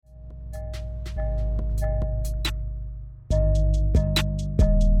I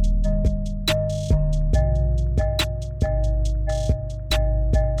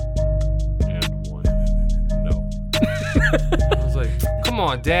was like, come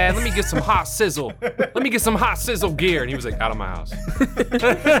on, Dad, let me get some hot sizzle. Let me get some hot sizzle gear. And he was like, out of my house.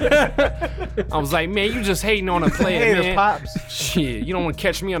 I was like, man, you just hating on a player, man. Pops. Shit, you don't want to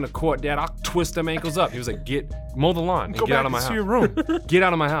catch me on the court, Dad. I'll twist them ankles up. He was like, mow the lawn and get out of my house. Your room. Get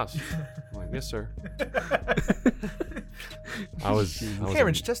out of my house. I'm like, yes, sir.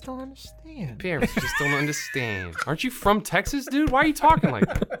 Parents just don't understand. Parents just don't understand. Aren't you from Texas, dude? Why are you talking like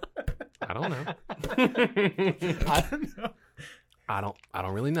that? I don't know. I don't know. I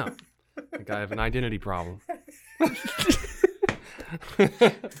don't really know. I think I have an identity problem. All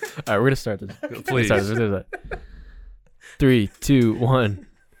right, we're gonna start this. Please. We're gonna start this. 3, 2, 1.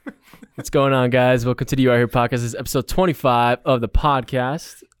 What's going on, guys? Welcome to the You Are Here podcast. This is episode 25 of the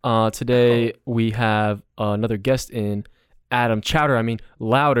podcast. Today we have another guest in, Adam Chowder. I mean,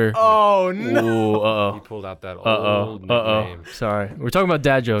 Louder. Oh no! Ooh, You pulled out that old nickname. Sorry, we're talking about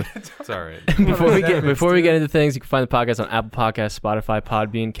dad jokes. It's all right. Before we get into things, you can find the podcast on Apple Podcasts, Spotify,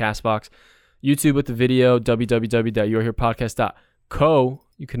 Podbean, Castbox, YouTube with the video, www.youareherepodcast.co.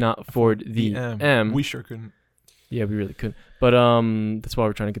 You could not afford the M. We sure couldn't. Yeah, we really could. But that's why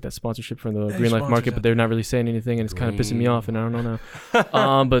we're trying to get that sponsorship from the Green Life Market, but they're not really saying anything, and it's kind of pissing me off, and I don't know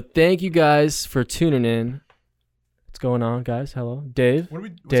now. But thank you guys for tuning in. What's going on, guys? Hello, Dave.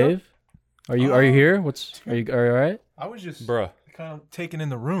 Dave, up? are you here? Are you all right? I was just Bruh. kind of taken in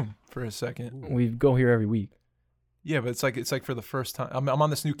the room for a second. We go here every week. Yeah, but it's like for the first time. I'm on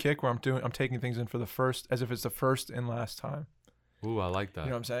this new kick where I'm taking things in for the first, as if it's the first and last time. Ooh, I like that.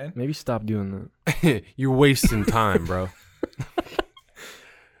 You know what I'm saying? Maybe stop doing that. You're wasting time, bro.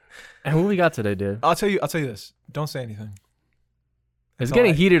 And what we got today, Dave? I'll tell you this. Don't say anything. It's Until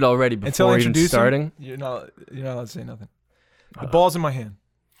getting heated already until I before even introduce starting. him, you're not allowed to say nothing. The ball's in my hand.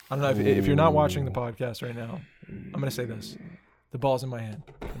 I don't know if you're not watching the podcast right now. I'm gonna say this: the ball's in my hand.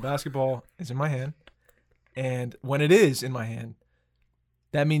 The basketball is in my hand, and when it is in my hand,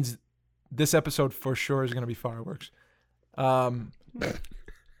 that means this episode for sure is gonna be fireworks. I'm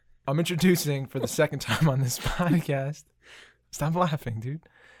introducing for the second time on this podcast. Stop laughing, dude.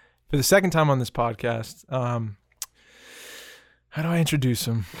 For the second time on this podcast, how do I introduce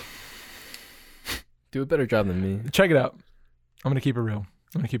him? Do a better job than me. Check it out. I'm going to keep it real.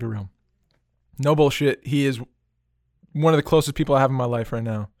 No bullshit. He is one of the closest people I have in my life right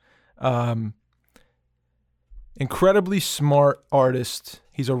now. Incredibly smart artist.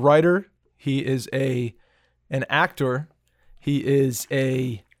 He's a writer. He is an actor. He is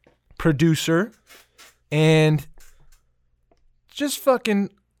a producer. And just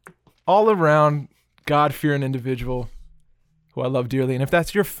fucking all around God-fearing individual who I love dearly. And if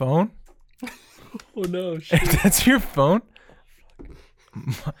that's your phone, Oh no! Shit. if that's your phone,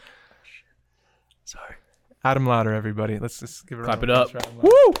 Sorry. Adam Louder, everybody. Let's just give it a Clap round it of up. applause for Adam Louder.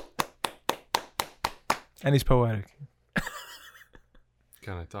 Woo! And he's poetic.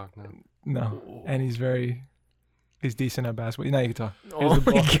 Can I talk now? No. And he's decent at basketball. Now you can talk. Oh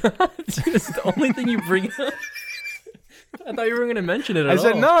my god! It's the only thing you bring up. I thought you were gonna mention it. I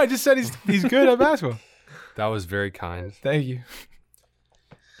said no. I just said he's good at basketball. That was very kind. Thank you.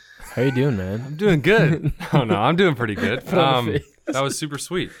 How you doing, man? I'm doing good. Oh no, I'm doing pretty good. Put on the face. That was super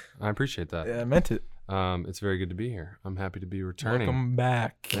sweet. I appreciate that. Yeah, I meant it. It's very good to be here. I'm happy to be returning. Welcome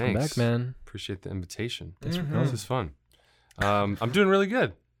back. Thanks. Come back, man. Appreciate the invitation. Thanks for This coming. is fun. I'm doing really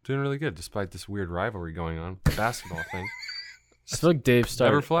good. Despite this weird rivalry going on. The basketball thing. I feel like Dave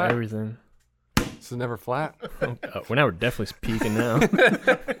started Never flat? everything. This is never flat. We're definitely peaking now.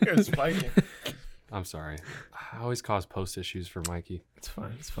 It's spiking. I'm sorry. I always cause post issues for Mikey. It's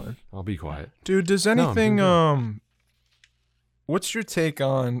fine. I'll be quiet. Dude, does I'm anything doing what's your take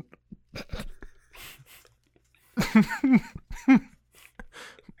on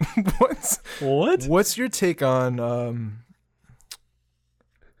what's your take on I'm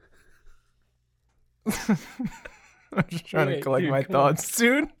just trying to collect my thoughts,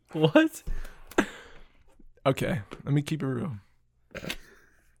 dude. What? Okay, let me keep it real.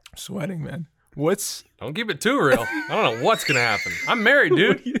 Sweating, man. Don't keep it too real. I don't know what's gonna happen. I'm married,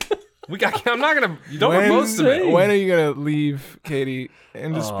 dude. I'm not gonna. You don't propose to me. When are you gonna leave Katie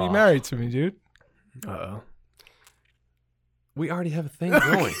and just be married to me, dude? Uh-oh. We already have a thing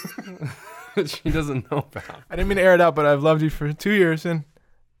going. She doesn't know about. I didn't mean to air it out, but I've loved you for 2 years, and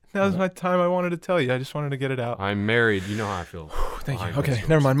now's my time. I wanted to tell you. I just wanted to get it out. I'm married. You know how I feel. Thank you. Behind Okay, closed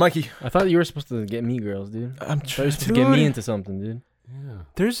never doors. mind, Mikey. I thought you were supposed to get me girls, dude. I'm I thought you trying were supposed to get me into something, dude. Yeah.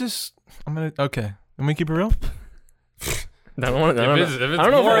 There's this. Okay. Let me keep it real. I don't want. I don't If it's know. I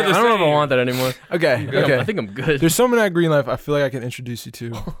don't know more if of the I don't know if I same. want that anymore. Okay. I think I'm good. There's someone at Green Life I feel like I can introduce you to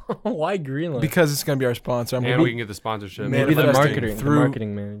Why Greenland? because it's gonna be our sponsor. And we can get the sponsorship. Man, Maybe the manifesting the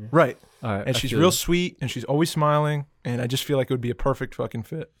marketing manager. right, All right, and I she's feel real you. sweet, and she's always smiling, and I just feel like it would be a perfect fucking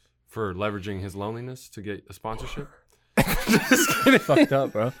fit. For leveraging his loneliness to get a sponsorship. fucked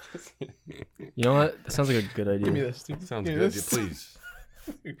up, bro. You know what? That sounds like a good idea. this, dude. Sounds Give me good. this. Please.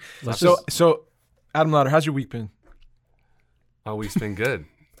 Let's So, just- so Adam Lauder, how's your week been? My week's been good.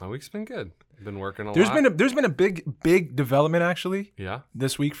 My week's been good. Been working a There's lot. been a big development actually Yeah.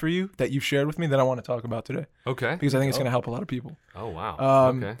 this week for you that you've shared with me that I want to talk about today Okay. because I think it's going to help a lot of people. Oh wow.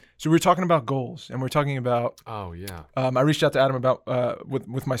 Okay. So we were talking about goals, and we're talking about. Oh yeah. I reached out to Adam about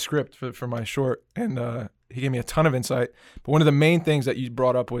with my script for my short, and he gave me a ton of insight. But one of the main things that you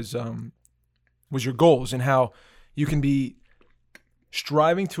brought up was your goals and how you can be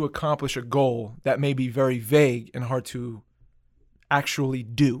striving to accomplish a goal that may be very vague and hard to actually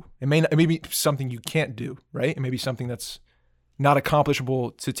do. It may be something you can't do, right? It may be something that's not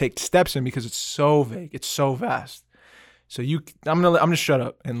accomplishable to take steps in because it's so vague, it's so vast. So I'm gonna shut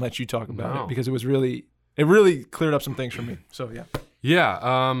up and let you talk about No. it because it really cleared up some things for me. So yeah,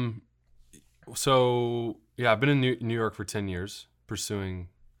 Yeah. So yeah, I've been in New York for 10 years, pursuing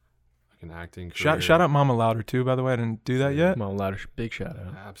like an acting career. shout out Mama Louder too. By the way, I didn't do that yet, Come on, louder, big shout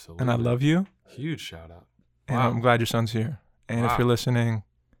out. Absolutely. and I love you, Huge shout out. and Wow. I'm glad your son's here. And if Wow. you're listening,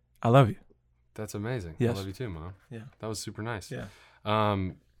 I love you. That's amazing. Yes. I love you too, Mom. Yeah. That was super nice. Yeah.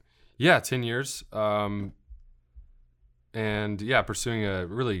 Yeah, 10 years. And yeah, pursuing a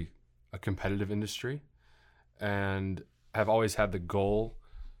competitive industry, and have always had the goal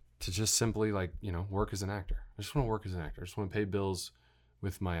to just simply work as an actor. I just want to work as an actor. I just want to pay bills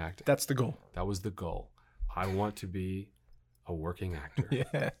with my acting. That's the goal. That was the goal. I want to be a working actor.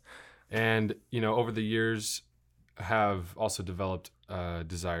 Yeah. And, over the years have also developed a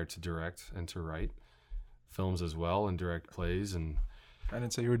desire to direct and to write films as well, and direct plays and I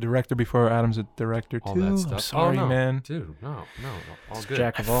didn't say you were a director before. Adam's a director all too. that stuff. I'm sorry, no, man. Dude, no, all good.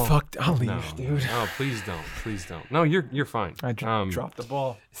 Jack of all. I'll leave, no, dude. No, please don't. No, you're fine. I dropped the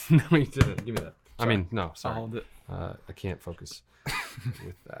ball. No, you didn't. Give me that. I mean, no, I'll sorry. hold it. I can't focus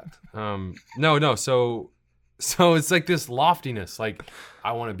with that. No. So it's like this loftiness. Like,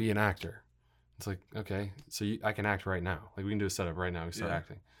 I want to be an actor. It's like, okay, so I can act right now. Like, we can do a setup right now. We can start Yeah.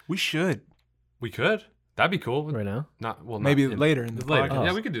 acting. We should. We could. That'd be cool. Right now? Maybe later in the later. podcast.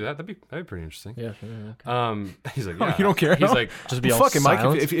 Yeah, we could do that. That'd be pretty interesting. Yeah, sure. Okay. He's like, Oh, yeah. you don't care? He's No? like, Just be Well, all fucking Mike.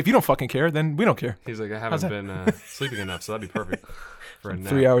 silent. If you don't fucking care, then we don't care. I How's haven't been sleeping enough, so that'd be perfect for a nap.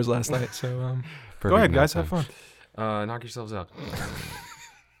 3 hours last night. So go Perfect ahead, nap guys. time. Have fun. Knock yourselves out.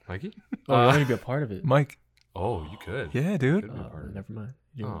 Mikey? Oh, you want to be a part of it? Mike. Oh, you could. Yeah, dude. Could be a part of it. Never mind.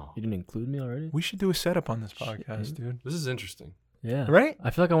 You Oh. didn't include me already? We should do a setup on this Shit, podcast, dude. This is interesting. Yeah. Right? I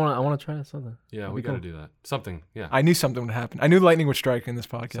feel like I want to try something. Yeah, That'd we be got to cool. do that. Something. Yeah. I knew something would happen. I knew lightning would strike in this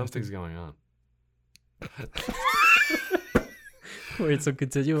podcast. Something's dude. going on. Wait, so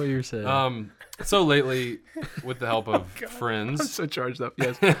continue what you were saying. So lately, with the help of I'm friends, so charged up.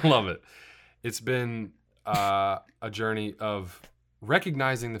 Yes. love it. It's been a journey of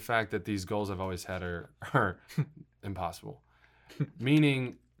recognizing the fact that these goals I've always had are impossible.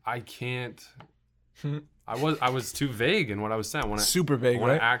 Meaning, I can't. I was too vague in what I was saying. I want Super I vague,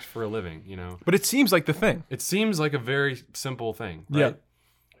 want right? to act for a living. But it seems like the thing. It seems like a very simple thing, right? Yeah.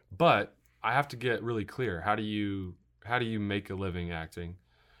 But I have to get really clear. How do you make a living acting?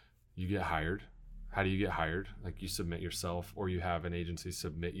 You get hired. How do you get hired? Like, you submit yourself, or you have an agency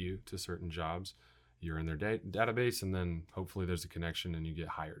submit you to certain jobs. You're in their database, and then hopefully there's a connection and you get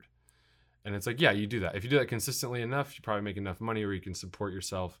hired. And it's like, yeah, you do that. If you do that consistently enough, you probably make enough money where you can support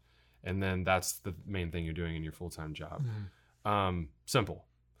yourself. And then that's the main thing you're doing in your full-time job. Simple.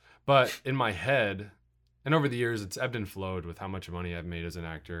 But in my head, and over the years, it's ebbed and flowed with how much money I've made as an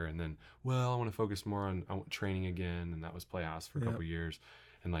actor. And then, well, I want to focus more on training again. And that was Playhouse for a couple years.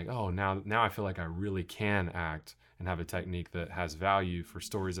 And like, oh, now I feel like I really can act and have a technique that has value for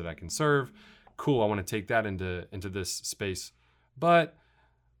stories that I can serve. Cool, I want to take that into this space. But,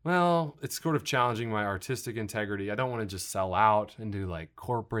 well, it's sort of challenging my artistic integrity. I don't want to just sell out and do like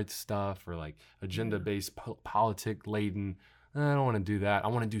corporate stuff or like agenda-based politic-laden. I don't want to do that. I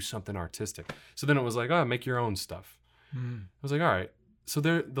want to do something artistic. So then it was like, oh, make your own stuff. I was like, all right. So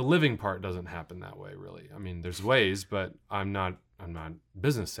the living part doesn't happen that way, really. I mean, there's ways, but I'm not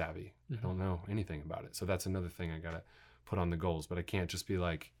business savvy. I don't know anything about it. So that's another thing I got to put on the goals. But I can't just be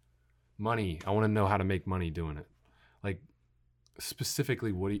like, money. I want to know how to make money doing it. Like,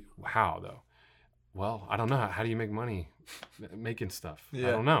 specifically, how though? well, I don't know. How do you make money making stuff? I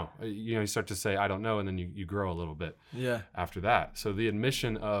Yeah. don't know. You start to say, I don't know. And then you grow a little bit Yeah. after that. So the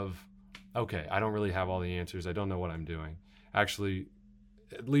admission of, okay, I don't really have all the answers. I don't know what I'm doing. Actually,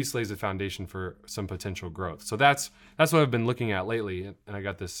 at least lays a foundation for some potential growth. So that's what I've been looking at lately. And I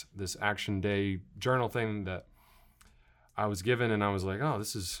got this Action Day journal thing that I was given, and I was like, oh,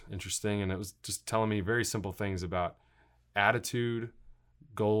 this is interesting. And it was just telling me very simple things about attitude,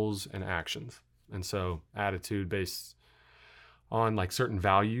 goals, and actions. And so attitude based on like certain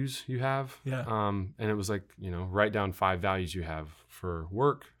values you have. Yeah. And it was like, write down 5 values you have for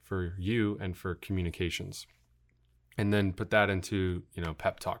work, for you, and for communications. And then put that into,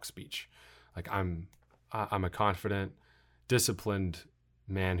 pep talk speech. Like I'm a confident, disciplined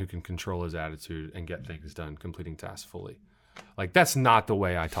man who can control his attitude and get things done, completing tasks fully. Like that's not the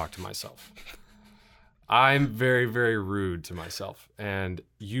way I talk to myself. I'm very, very rude to myself. And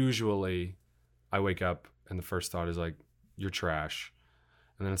usually I wake up and the first thought is like, you're trash.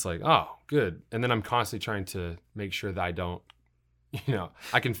 And then it's like, oh, good. And then I'm constantly trying to make sure that I don't,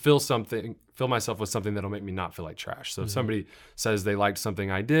 I can fill myself with something that'll make me not feel like trash. So if somebody says they liked something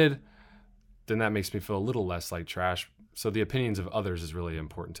I did, then that makes me feel a little less like trash. So the opinions of others is really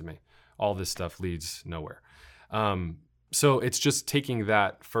important to me. All this stuff leads nowhere. So it's just taking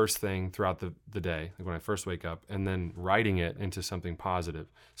that first thing throughout the day, like when I first wake up, and then writing it into something positive,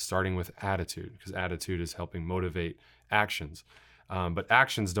 starting with attitude, because attitude is helping motivate actions. But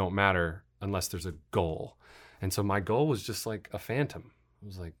actions don't matter unless there's a goal. And so my goal was just like a phantom. It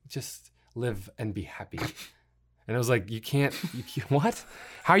was like, just live and be happy. And it was like, you can't what?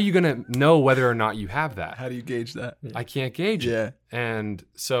 How are you going to know whether or not you have that? How do you gauge that? I can't gauge it. And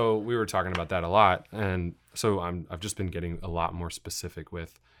so we were talking about that a lot. And so I've just been getting a lot more specific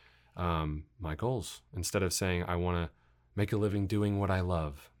with my goals. Instead of saying, I want to make a living doing what I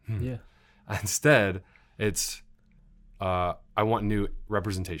love. Yeah. Instead, it's, I want new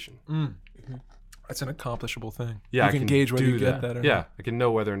representation. That's an accomplishable thing. Yeah, you can gauge whether you get that. that or Yeah, not. I can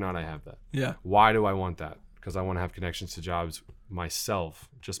know whether or not I have that. Yeah. Why do I want that? Because I want to have connections to jobs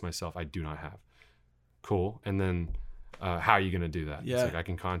just myself, I do not have. Cool. And then how are you going to do that? Yeah. It's like I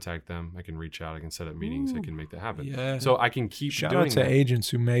can contact them. I can reach out. I can set up meetings. I can make that happen. Yeah. So I can keep Shout doing out to that. agents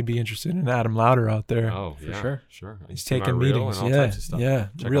who may be interested in Adam Louder out there. Oh, For yeah, sure. Sure. I He's do my taking reel meetings. and all Yeah. types of stuff. Yeah.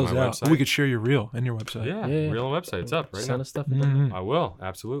 Check out Reel's my out. website. We could share your reel and your website. Yeah. Yeah. Reel and website. It's up right Send now. us stuff. Mhm. I will.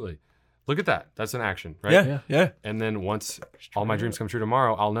 Absolutely. Look at that. That's an action, right? Yeah. Yeah. And then once all my dreams come true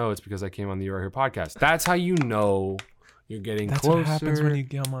tomorrow, I'll know it's because I came on the You Are Here podcast. That's how you know you're getting That's closer. what happens when you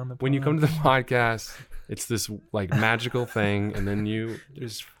get them on the When you come to pod. the podcast, it's this like magical thing, and then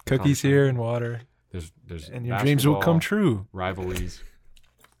There's cookies here and water, there's and your dreams will come true. Rivalries.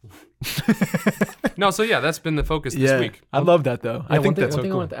 No, so yeah, that's been the focus this week. I love that though. I think that's one so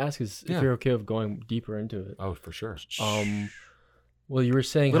thing I cool. wanted to ask is Yeah. if you're okay with going deeper into it. Oh, for sure. Well, you were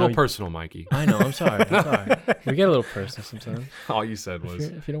saying Little how personal, Mikey. I know. I'm sorry. We get a little personal sometimes. All you said was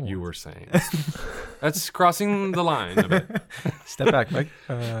If you don't you want. were saying. That's crossing the line a bit. Step back, Mike.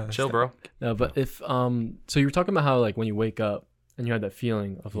 Chill, bro. No, but if so you were talking about how like when you wake up and you have that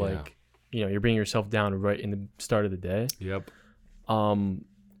feeling of Yeah. like you're bringing yourself down right in the start of the day. Yep.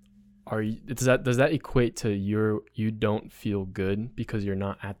 Does that equate to you don't feel good because you're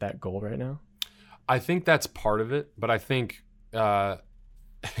not at that goal right now? I think that's part of it, but I think I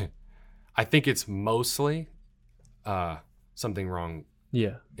think it's mostly something wrong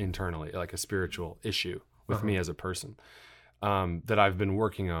Yeah. internally, like a spiritual issue with me as a person that I've been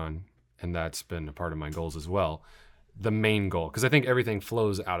working on, and that's been a part of my goals as well. The main goal, because I think everything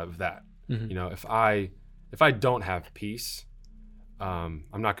flows out of that. Mhm. If I don't have peace, I'm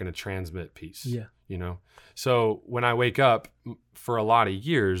not going to transmit peace. Yeah. So when I wake up, for a lot of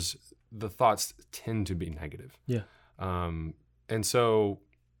years, the thoughts tend to be negative. Yeah. And so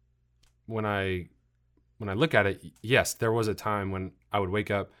when I look at it, yes, there was a time when I would wake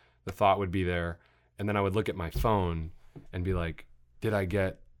up, the thought would be there, and then I would look at my phone and be like, did I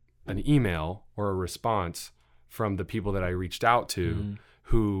get an email or a response from the people that I reached out to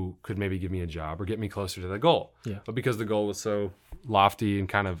who could maybe give me a job or get me closer to the goal? Yeah. But because the goal was so lofty and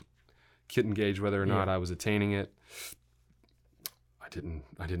kind of couldn't gauge whether or not I was attaining it, I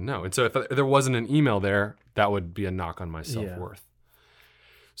didn't know. And so if there wasn't an email there, that would be a knock on my self-worth.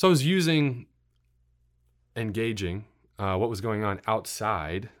 So I was engaging what was going on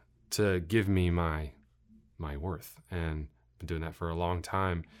outside to give me my worth, and been doing that for a long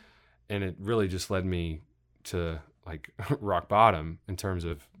time. And it really just led me to like rock bottom in terms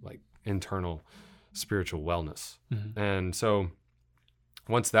of like internal spiritual wellness. And so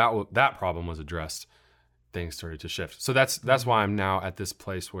once that problem was addressed, things started to shift. So that's why I'm now at this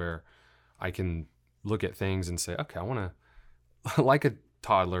place where I can look at things and say, okay, I want to, like a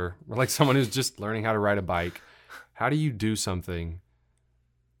toddler or like someone who's just learning how to ride a bike, how do you do something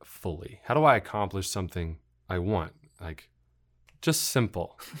fully? How do I accomplish something I want? Like, just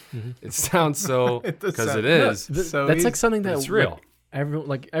simple. It sounds so, because it is. That's like something that It's real.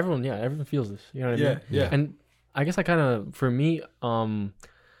 Everyone feels this. You know what I mean? Yeah. And I guess I kind of, for me,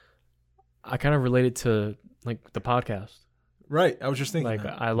 I kind of related to like the podcast. Right. I was just thinking. Like,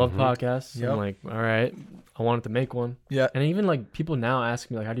 that. I love podcasts. Yep. I'm like, all right, I wanted to make one. Yeah. And even like people now ask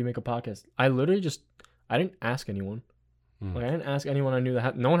me like, how do you make a podcast? I literally I didn't ask anyone. Like, I didn't ask anyone I knew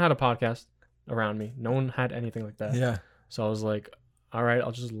no one had a podcast around me. No one had anything like that. Yeah. So I was like, all right,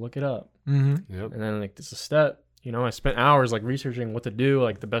 I'll just look it up. Mm-hmm. Yep. And then like, this is a step. You know, I spent hours like researching what to do,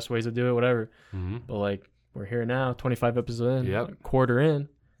 like the best ways to do it, whatever. But like, we're here now, 25 episodes in, Yep. like, quarter in.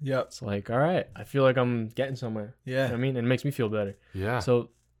 Yep. It's like, all right, I feel like I'm getting somewhere. You know Yeah. what I mean? And it makes me feel better. Yeah. So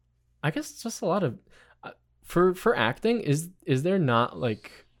I guess it's just a lot of, for acting, is there not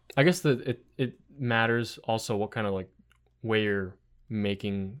like, I guess that it matters also what kind of like way you're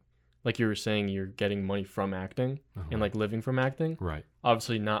making, like you were saying, you're getting money from acting and like living from acting. Right.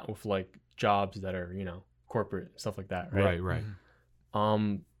 Obviously not with like jobs that are, you know, corporate, stuff like that, right? Right.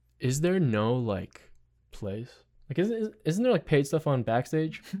 Is there no like place? Like, isn't there like paid stuff on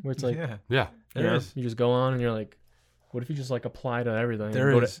Backstage where it's like, Yeah. Yeah. you There know, is. you just go on and you're like, what if you just like apply to everything? There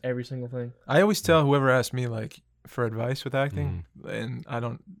and go is. to every single thing. I always tell whoever asks me like for advice with acting, and I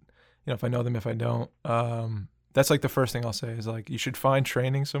don't, you know, if I know them, if I don't, that's like the first thing I'll say is like, you should find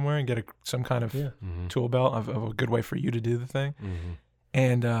training somewhere and get some kind of Yeah. tool belt of a good way for you to do the thing, Mm-hmm.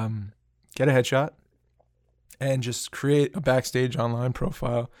 and get a headshot and just create a Backstage online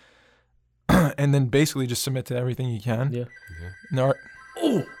profile. And then basically just submit to everything you can. Yeah. No,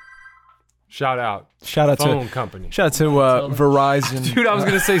 Shout out. shout out Phone to company. Verizon. Dude, I was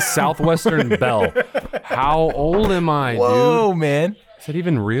going to say Southwestern Bell. How old am I, Whoa, dude? man. Is that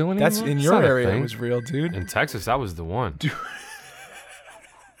even real anymore? That's in It's your not a area. It thing. was real, dude. In Texas, that was the one. Dude.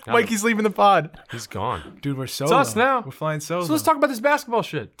 Mikey's leaving the pod. He's gone. Dude, we're solo. us now. We're flying solo. So let's talk about this basketball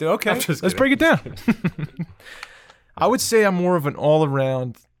shit. Dude, okay, I'm just let's kidding. break it down. I would say I'm more of an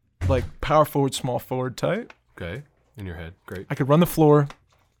all-around, like, power forward, small forward type. Okay. In your head. Great. I could run the floor.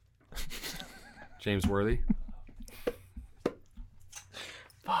 James Worthy.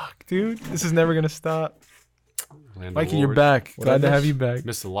 Fuck, dude. This is never going to stop. Landon Mikey, you're Ward. back. What Glad I to have miss? you back.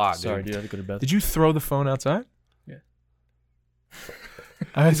 Missed a lot, Sorry, dude. dude, I have to go to bed. Did you throw the phone outside? Yeah.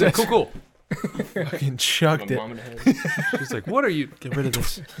 I He's like, cool. fucking chucked it. Mom in the head. She's like, what are you? Get rid of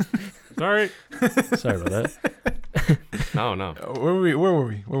this. Sorry. Sorry about that. No. Where were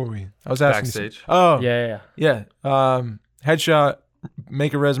we? I was asking. Backstage. Oh, Yeah. yeah. Headshot,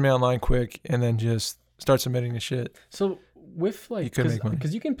 make a resume online quick, and then just start submitting the shit. So with You like, could make money.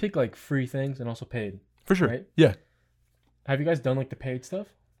 because you can pick like free things and also paid. For sure. Right? Yeah. Have you guys done like the paid stuff?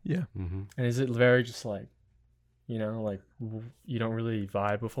 Yeah. Mm-hmm. And is it very just like, you know, like you don't really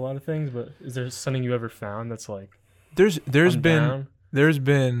vibe with a lot of things, but is there something you ever found that's like, There's I'm been down? there's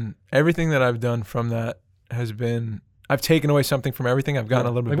been everything that I've done from that has been I've taken away something from everything. I've gotten a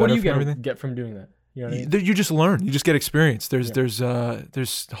little bit like, better what do you from everything. get from doing that? You know what I mean? You just learn. You just get experience. Yeah.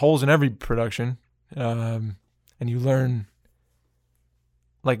 There's holes in every production, and you learn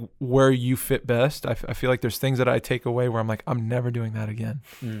like where you fit best. I feel like there's things that I take away where I'm like, I'm never doing that again.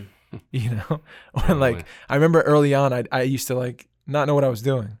 Mm. You know, or like I remember early on, I used to like not know what I was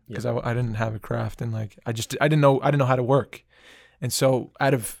doing because I didn't have a craft, and like I didn't know how to work, and so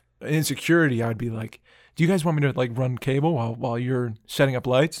out of insecurity, I'd be like, do you guys want me to like run cable while you're setting up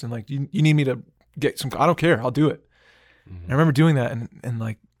lights, and like you need me to get some? I don't care, I'll do it. Mm-hmm. And I remember doing that and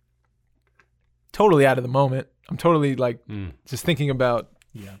like totally out of the moment. I'm totally like just thinking about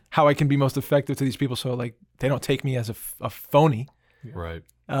how I can be most effective to these people, so like they don't take me as a phony. Right.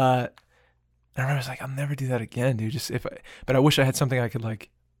 And I remember I was like, I'll never do that again, dude. But I wish I had something I could like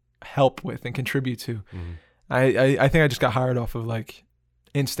help with and contribute to. Mm-hmm. I think I just got hired off of like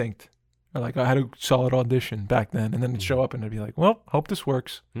instinct, or like I had a solid audition back then, and then it'd show up and I'd be like, well, hope this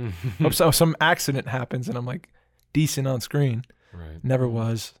works. Hope some accident happens and I'm like decent on screen. Right. Never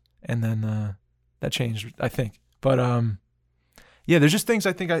was, and then that changed, I think. But yeah, there's just things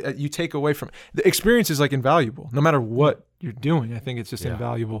I think you take away from the experience is like invaluable, no matter what you're doing. I think it's just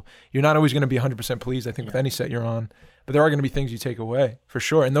invaluable. You're not always going to be 100% pleased, I think, with any set you're on, but there are going to be things you take away for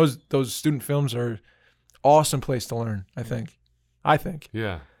sure. And those student films are awesome place to learn, I think.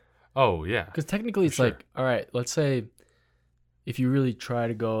 Yeah. Oh, yeah. Because technically it's like, all right, let's say if you really try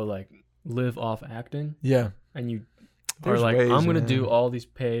to go like live off acting, and you are There's like, ways, I'm gonna man. do all these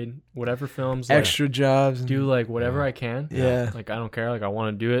paid whatever films, like, Extra jobs. do like whatever I can. Yeah. Like I don't care. Like I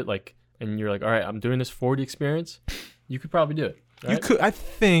want to do it. Like and you're like, all right, I'm doing this for the experience, you could probably do it. Right? You could, I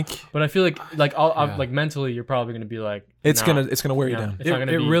think, But I feel like I'll like mentally, you're probably gonna be like, it's nah, gonna wear you yeah, down. It's not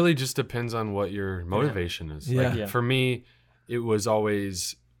gonna It be, really just depends on what your motivation is. Yeah. Like, Yeah. For me, it was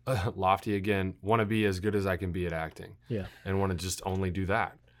always lofty again. Want to be as good as I can be at acting. Yeah. And want to just only do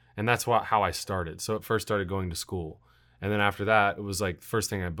that. And that's how I started. So at first started going to school, and then after that, it was like the first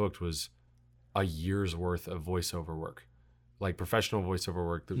thing I booked was a year's worth of voiceover work, like professional voiceover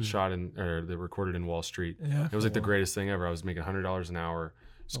work that was shot in or that recorded in Wall Street. Yeah. It was like the greatest thing ever. I was making $100 an hour,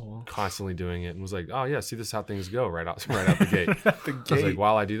 constantly doing it, and was like, oh yeah, see, this is how things go right out the gate. So I was like,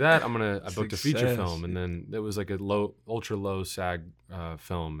 while I do that, I booked a feature Success. film, and then it was like a ultra low SAG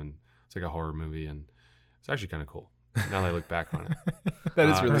film, and it's like a horror movie, and it's actually kind of cool now that I look back on it. That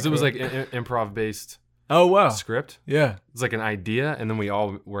is really because it was cool. like improv based Oh wow. script. Yeah. It's like an idea, and then we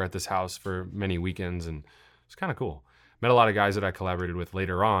all were at this house for many weekends, and it's kind of cool. Met a lot of guys that I collaborated with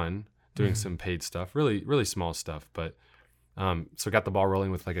later on, doing some paid stuff, really, really small stuff. But so got the ball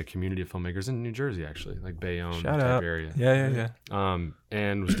rolling with like a community of filmmakers in New Jersey, actually, like Bayonne Shout type out. area. Yeah.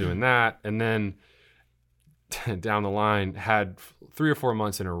 And was doing that, and then down the line had 3 or 4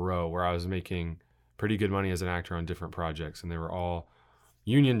 months in a row where I was making pretty good money as an actor on different projects, and they were all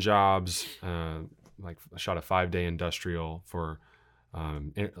union jobs. Like I shot a 5-day industrial for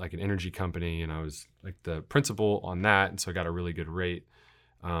like an energy company, and I was like the principal on that, and so I got a really good rate.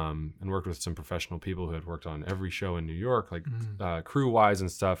 And worked with some professional people who had worked on every show in New York, like crew-wise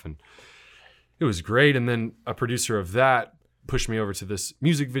and stuff, and it was great. And then a producer of that pushed me over to this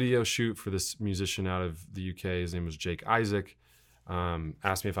music video shoot for this musician out of the UK. His name was Jake Isaac.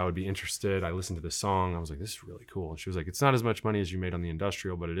 Asked me if I would be interested. I listened to the song. I was like, this is really cool. And she was like, it's not as much money as you made on the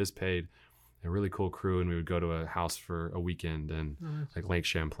industrial, but it is paid. A really cool crew, and we would go to a house for a weekend in like Lake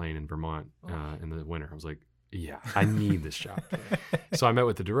Champlain in Vermont in the winter. I was like, yeah, I need this job. So I met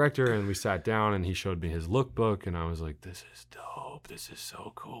with the director, and we sat down, and he showed me his lookbook, and I was like, this is dope. This is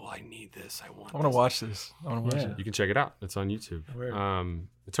so cool. I need this. I want I want to watch this. I want to watch Yeah. it. You can check it out. It's on YouTube. Word.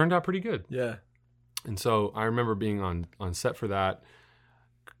 It turned out pretty good. Yeah. And so I remember being on set for that.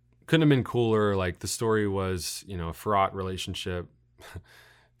 Couldn't have been cooler. Like the story was, a fraught relationship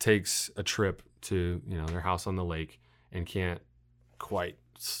takes a trip to, their house on the lake and can't quite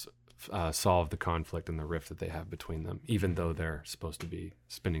solve the conflict and the rift that they have between them, even though they're supposed to be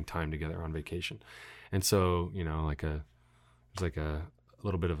spending time together on vacation. And so, there's like a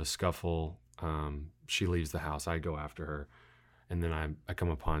little bit of a scuffle. She leaves the house. I go after her. And then I come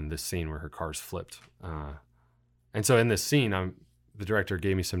upon this scene where her car's flipped. And so in this scene, the director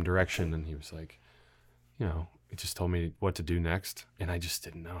gave me some direction, and he was like, he just told me what to do next. And I just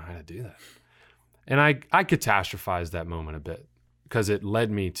didn't know how to do that. And I catastrophized that moment a bit because it led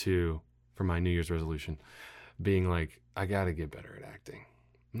me to, for my New Year's resolution, being like, I got to get better at acting.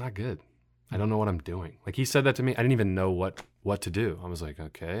 I'm not good. I don't know what I'm doing. Like he said that to me. I didn't even know what to do. I was like,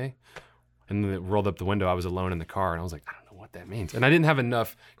 okay. And then it rolled up the window. I was alone in the car, and I was like, I don't know what that means. And I didn't have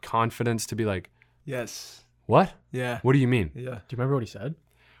enough confidence to be like, Yes. what? Yeah. What do you mean? Yeah. Do you remember what he said?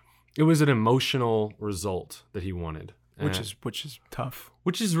 It was an emotional result that he wanted. Which is tough.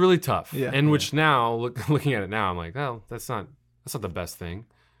 Which is really tough. Yeah. And which now, looking at it now, I'm like, oh, that's not the best thing.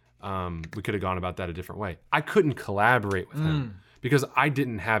 We could have gone about that a different way. I couldn't collaborate with him because I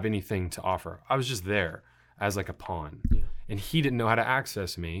didn't have anything to offer. I was just there as like a pawn. Yeah. And he didn't know how to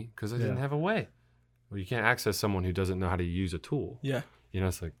access me because I didn't Yeah. have a way. Well, you can't access someone who doesn't know how to use a tool. Yeah.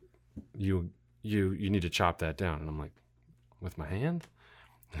 It's like you need to chop that down. And I'm like, with my hand?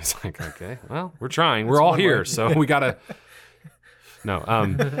 And it's like, okay, well, we're trying. We're all one here, way. so we gotta. No.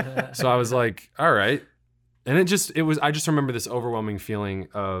 So I was like, all right, and I just remember this overwhelming feeling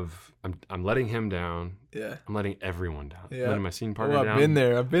of I'm letting him down. Yeah. I'm letting everyone down. Yeah. I'm letting my scene partner Oh, down. I've been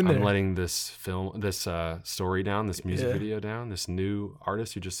there. I'm letting this story down, this music Yeah. video down, this new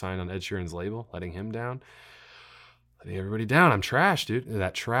artist who just signed on Ed Sheeran's label, letting him down, letting everybody down. I'm trash, dude.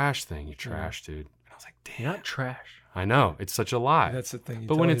 That trash thing, you're trash, dude. And I was like, damn. You're not trash. I know, it's such a lie. That's the thing.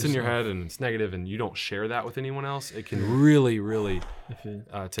 But when it's in your head and it's negative and you don't share that with anyone else, it can really, really If you,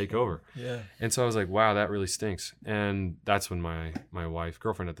 take over. Yeah. And so I was like, wow, that really stinks. And that's when my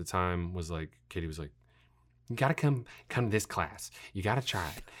girlfriend at the time was like, Katie was like, you got to come to this class. You got to try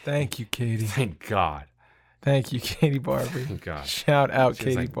it. Thank you, Katie. Thank God. Thank you, Katie Barbie. Thank God. Shout out, She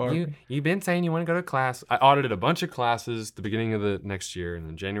was Katie like, Barbie. You've been saying you want to go to class. I audited a bunch of classes the beginning of the next year. And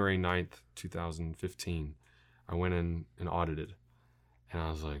then January 9th, 2015, I went in and audited. And I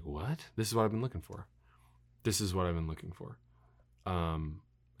was like, what? This is what I've been looking for. This is what I've been looking for.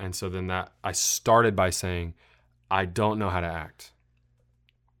 And so then I started by saying, I don't know how to act.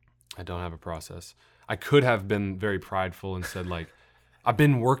 I don't have a process. I could have been very prideful and said like, I've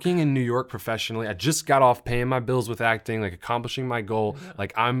been working in New York professionally. I just got off paying my bills with acting, like accomplishing my goal.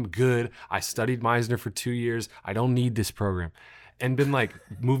 Like I'm good. I studied Meisner for 2 years. I don't need this program. And been like,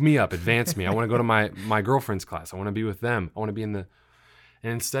 move me up, advance me. I want to go to my girlfriend's class. I want to be with them. I want to be in the,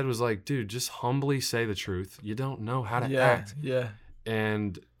 and instead was like, dude, just humbly say the truth. You don't know how to act. Yeah.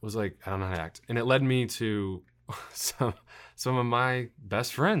 And was like, I don't know how to act. And it led me to some of my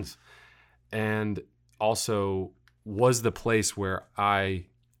best friends. And also was the place where I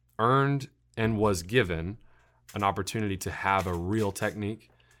earned and was given an opportunity to have a real technique,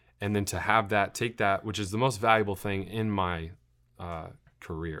 and then to have that, take that, which is the most valuable thing in my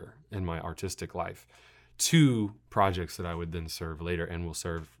career, in my artistic life, to projects that I would then serve later and will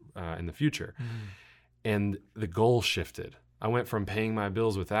serve in the future. And the goal shifted. I went from paying my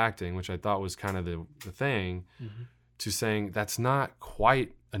bills with acting, which I thought was kind of the thing, to saying that's not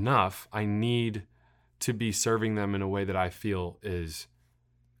quite enough. I need to be serving them in a way that I feel is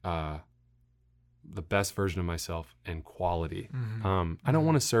the best version of myself and quality. I don't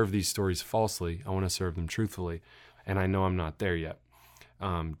want to serve these stories falsely. I want to serve them truthfully. And I know I'm not there yet.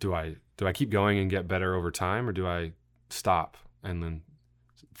 Do I keep going and get better over time, or do I stop and then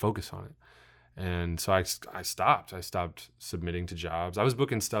focus on it? And so I stopped. I stopped submitting to jobs. I was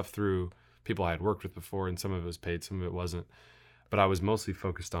booking stuff through people I had worked with before, and some of it was paid, some of it wasn't. But I was mostly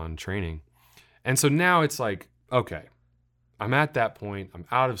focused on training. And so now it's like, okay, I'm at that point. I'm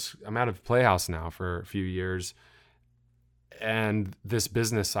out of Playhouse now for a few years. And this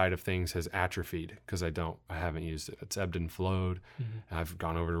business side of things has atrophied because I haven't used it. It's ebbed and flowed. I've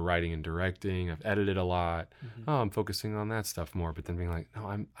gone over to writing and directing. I've edited a lot. Oh, I'm focusing on that stuff more. But then being like, no,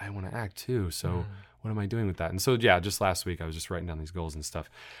 I want to act too. So what am I doing with that? And so, yeah, just last week I was just writing down these goals and stuff.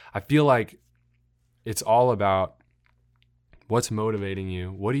 I feel like it's all about what's motivating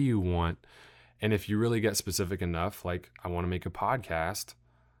you. What do you want? And if you really get specific enough, like I want to make a podcast,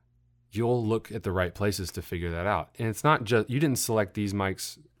 you'll look at the right places to figure that out. And it's not just, you didn't select these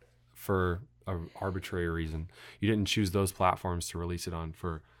mics for an arbitrary reason. You didn't choose those platforms to release it on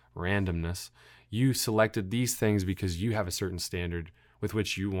for randomness. You selected these things because you have a certain standard with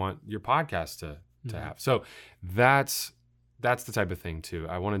which you want your podcast to have. So that's the type of thing too.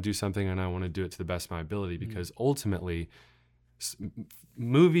 I want to do something and I want to do it to the best of my ability, because ultimately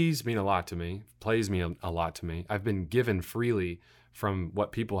movies mean a lot to me, plays mean a lot to me. I've been given freely from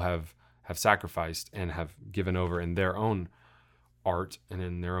what people have sacrificed and have given over in their own art and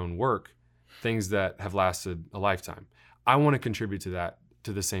in their own work, things that have lasted a lifetime. I want to contribute to that,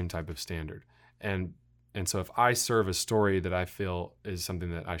 to the same type of standard. And so if I serve a story that I feel is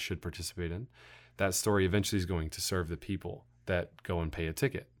something that I should participate in, that story eventually is going to serve the people that go and pay a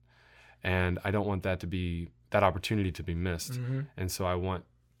ticket. And I don't want that opportunity to be missed. And so I want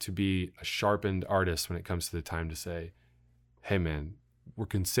to be a sharpened artist when it comes to the time to say, hey man, we're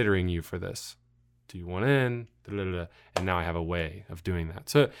considering you for this. Do you want in? And now I have a way of doing that.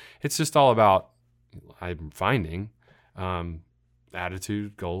 So it's just all about, I'm finding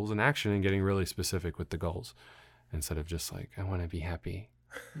attitude, goals, and action, and getting really specific with the goals instead of just like, I want to be happy.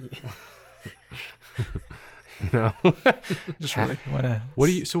 You know? Just really wanna. What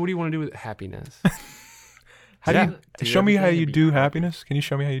do you want to do with happiness? How do you show me how you do happiness? Can you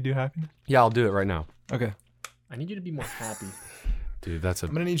show me how you do happiness? Yeah, I'll do it right now. Okay. I need you to be more happy. Dude, I'm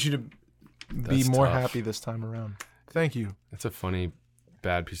gonna need you to be more tough. happy this time around. Thank you. That's a funny,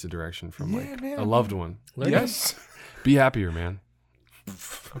 bad piece of direction from Yeah, man. a loved one. Yes. Be happier, man.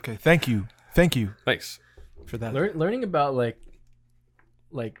 Okay. Thank you. Thank you Thanks. for that. Learning about like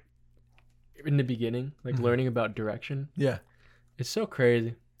in the beginning, like learning about direction. Yeah. It's so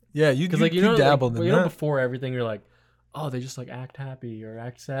crazy. Yeah. You Because like you know, dabbled in that. before everything, you're like, oh, they just like act happy or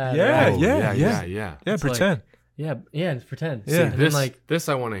act sad. Yeah, or, yeah. Yeah. Yeah. It's Pretend. yeah, it's pretend. Yeah. And This, then, like this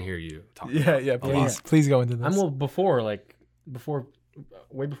I want to hear you talk Yeah. about. Yeah. Please go into this. I'm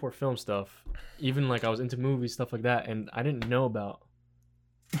way before film stuff. Even like I was into movies, stuff like that, and I didn't know about.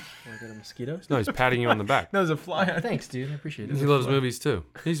 Oh, I got a mosquito. No, he's patting you on the back. There's a fly on. Thanks, dude. I appreciate it. He loves movies too.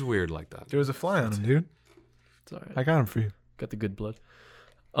 He's weird like that. There was a fly on him, dude. It's all right. I got him for you. Got the good blood.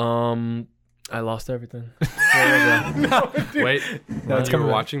 I lost everything. Where was I? Wait, No, it's you coming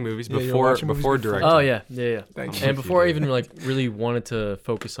were back. watching movies Yeah, you were before watching movies before before. directing. Oh yeah. Thank you. And before I even like really wanted to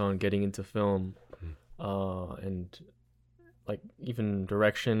focus on getting into film, and like even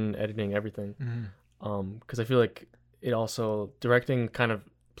direction, editing, everything, because I feel like it also directing kind of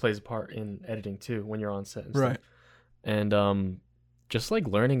plays a part in editing too when you're on set and stuff. Right. And just like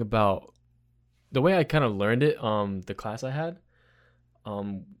learning about the way I kind of learned it, the class I had,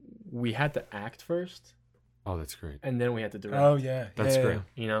 we had to act first Oh, that's great. and then we had to direct. Oh yeah. That's Yeah, great. yeah.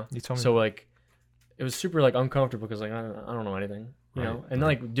 You know, You told me. so like it was super like uncomfortable because like I don't know anything. you know, Right, and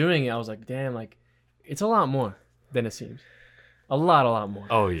right. like doing it, I was like, damn, like it's a lot more than it seems. A lot more.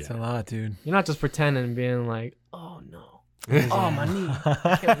 Oh It's a yeah. lot, dude. You're not just pretending and being like, oh no, oh my knee,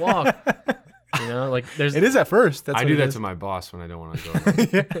 I can't walk. You know, like there's. It is at first. That's I what do it that is. to my boss when I don't want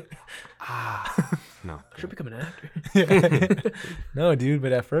to go. No. I should become an actor. Yeah. No, dude,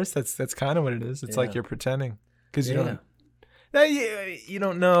 but at first that's kind of what it is. It's like Yeah. you're pretending because you Yeah. don't. You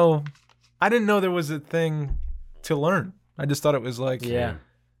don't know. I didn't know there was a thing to learn. I just thought it was like Yeah.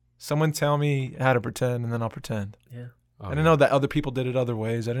 someone tell me how to pretend and then I'll pretend. Yeah. Oh, I didn't know that other people did it other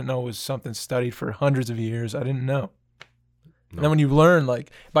ways. I didn't know it was something studied for hundreds of years. I didn't know. And No. then when you learn,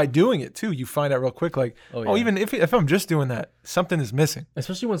 like by doing it too, you find out real quick, like, Oh, oh, yeah. even if I'm just doing that, something is missing.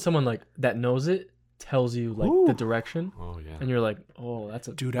 Especially when someone like that knows it tells you like Ooh. the direction, Oh yeah. and you're like, oh, that's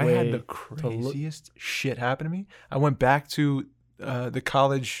a Dude, I had the way craziest shit happen to me. I went back to the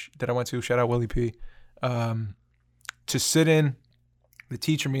college that I went to, shout out Willie P, to sit in. The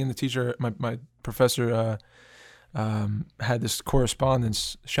teacher, me and the teacher, my professor had this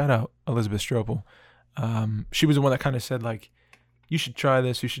correspondence. Shout out Elizabeth Stropel. She was the one that kind of said like, you should try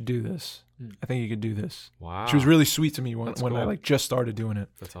this, you should do this. I think you could do this. Wow. She was really sweet to me when That's I cool. like just started doing it.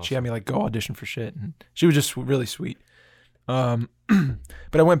 That's awesome. She had me like go audition for shit, and she was just really sweet. But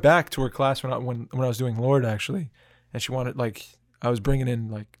I went back to her class when I was doing Lord actually, and she wanted like I was bringing in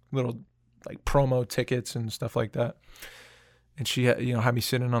like little like promo tickets and stuff like that, and she had me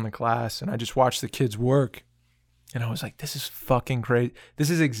sitting on the class, and I just watched the kids work, and I was like, this is fucking crazy. This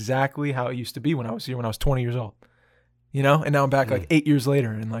is exactly how it used to be when I was here when I was 20 years old, and now I'm back like 8 years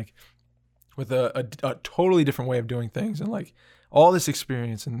later, and like with a totally different way of doing things, and like all this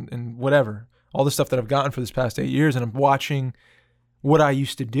experience and whatever, all the stuff that I've gotten for this past 8 years, and I'm watching what I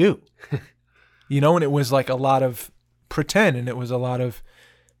used to do, and it was like a lot of pretend, and it was a lot of,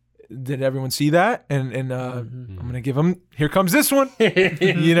 did everyone see that? And I'm gonna give them. Here comes this one.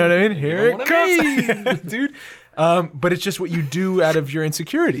 You know what I mean? Here it comes, dude. But it's just what you do out of your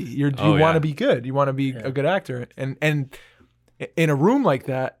insecurity. You Oh, want yeah. to be good. You want to be a good actor, and in a room like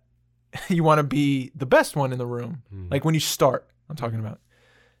that, you want to be the best one in the room. Like when you start, I'm talking about.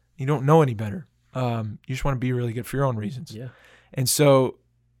 You don't know any better. You just want to be really good for your own reasons. Yeah. And so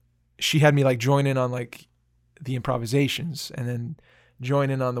she had me like join in on like the improvisations and then join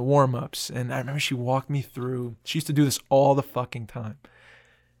in on the warm-ups. And I remember she walked me through, she used to do this all the fucking time.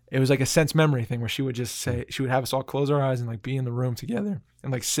 It was like a sense memory thing where she would just say, she would have us all close our eyes and like be in the room together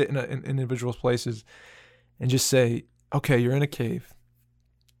and like sit in individual places and just say, okay, you're in a cave,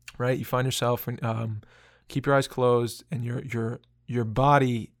 right? You find yourself and keep your eyes closed and your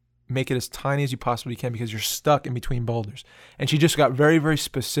body, make it as tiny as you possibly can because you're stuck in between boulders. And she just got very, very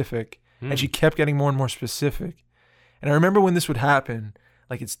specific, and she kept getting more and more specific. And I remember when this would happen,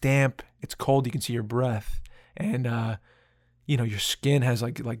 like it's damp, it's cold, you can see your breath, and your skin has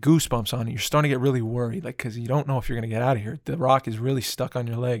like goosebumps on it. You're starting to get really worried, like because you don't know if you're gonna get out of here. The rock is really stuck on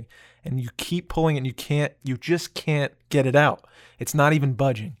your leg, and you keep pulling it, and you just can't get it out. It's not even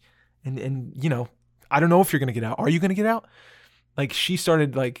budging, and I don't know if you're gonna get out. Are you gonna get out? Like she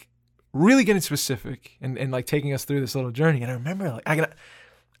started like really getting specific and like taking us through this little journey. And I remember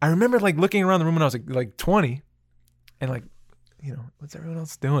like looking around the room when I was like 20 and like, what's everyone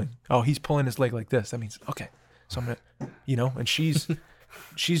else doing? Oh, he's pulling his leg like this. That means, okay, so I'm gonna, and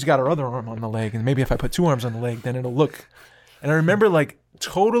she's got her other arm on the leg. And maybe if I put two arms on the leg, then it'll look. And I remember like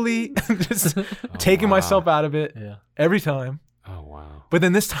totally just taking wow. myself out of it every time. Oh wow. But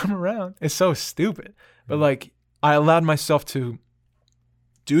then this time around, it's so stupid. But like I allowed myself to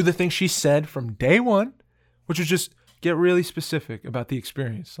do the thing she said from day one, which was just get really specific about the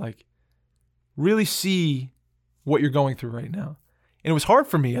experience. Like really see what you're going through right now. And it was hard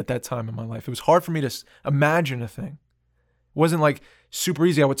for me at that time in my life. It was hard for me to imagine a thing. It wasn't like super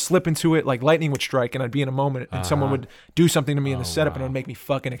easy. I would slip into it, like lightning would strike and I'd be in a moment and someone would do something to me in the setup and it would make me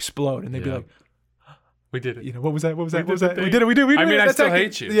fucking explode. And they'd be like, we did it. what was that? What was that? We did it. We did it. I mean, I That's still actually-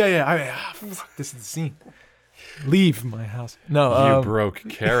 hate you. Yeah. I mean, fuck, this is the scene. Leave my house. No. You broke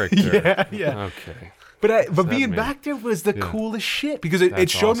character. Yeah. Okay. But being man. back there was the coolest shit because it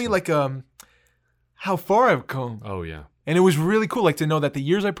That's showed me awesome. like how far I've come. Oh yeah. And it was really cool, like to know that the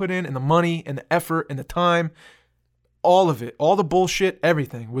years I put in and the money and the effort and the time, all of it, all the bullshit,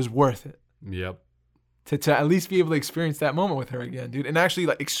 everything was worth it. Yep. To at least be able to experience that moment with her again, dude, and actually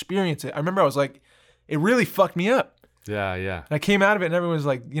like experience it. I remember I was like, it really fucked me up. Yeah. And I came out of it and everyone was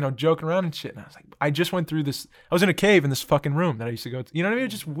like, joking around and shit. And I was like, I just went through this. I was in a cave in this fucking room that I used to go to. You know what I mean?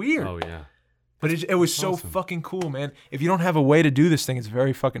 It's just weird. Oh yeah. But it was so awesome. fucking cool, man. If you don't have a way to do this thing, it's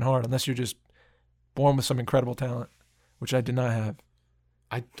very fucking hard unless you're just born with some incredible talent, which I did not have.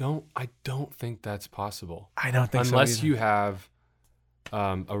 I don't think that's possible. I don't think so Unless either. you have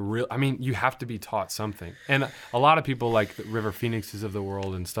you have to be taught something. And a lot of people like the River Phoenixes of the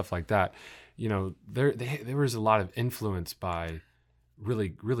world and stuff like that, there was a lot of influence by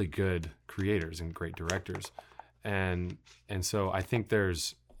really, really good creators and great directors. And so I think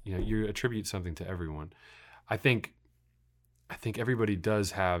there's, you attribute something to everyone. I think everybody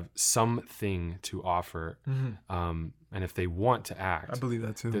does have something to offer. And if they want to act, I believe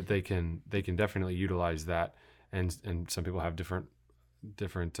that too. that they can definitely utilize that. And some people have different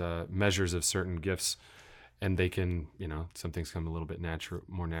measures of certain gifts, and they can, some things come a little bit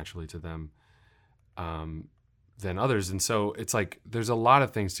more naturally to them than others. And so it's like there's a lot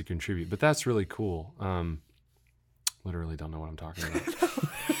of things to contribute, but that's really cool. Literally don't know what I'm talking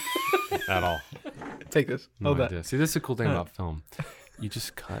about at all. Take this. No Hold that. idea. See, this is a cool thing about film. You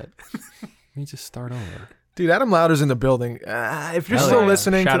just cut. You just start over. Dude, Adam Louder's in the building. If you're Hell still yeah.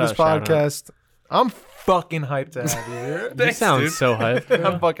 listening Shout to this out, shout podcast, I'm fucking hyped to have you here. You sound so hyped. Bro.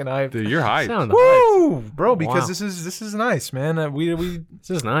 I'm fucking hyped. Dude, you're hyped. Sound hyped. Woo, bro! Because Wow. this is nice, man. We This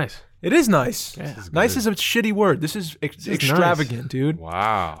is nice. it is nice. Yeah. is Nice good. is a shitty word. This is is extravagant, dude.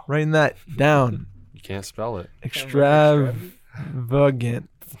 Wow. Writing that down. You can't spell it. Extravagant.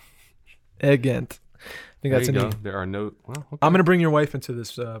 Egant. I think There that's you a go. name. There are no. Well, okay. I'm gonna bring your wife into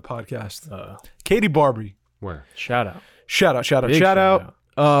this podcast. Katie Barbary. Where? Shout out. Shout out. Big Shout out.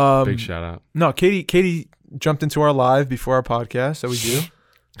 Big shout out. No, Katie jumped into our live before our podcast that we do.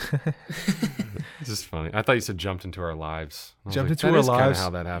 This is funny. I thought you said jumped into our lives. I was Jumped like, into that our is kinda lives. how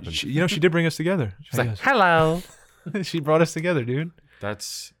that happened. She did bring us together. She's like, Hello. She brought us together, dude.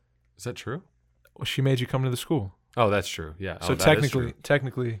 is that true? Well, she made you come to the school. Oh, that's true. Yeah. So that is true.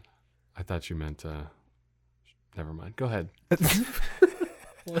 technically, I thought you meant. Never mind. Go ahead.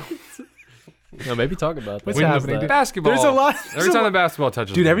 No, maybe talk about that. What's When the happening, dude? basketball. There's a lot. Every time the basketball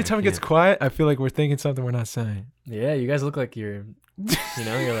touches. Dude, the every ring, time it I gets can't. quiet, I feel like we're thinking something we're not saying. Yeah, you guys look like you're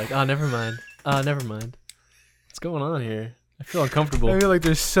like, oh, never mind. Never mind. What's going on here? I feel uncomfortable. I feel like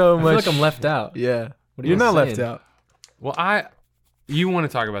there's so I much. feel like I'm left out. Yeah. What are You're you not left saying? out. Well, you want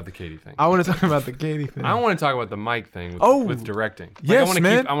to talk about the Katie thing. I want to talk about the Katie thing. I want to talk about the Mike thing with, Oh. with directing. Like, Yes,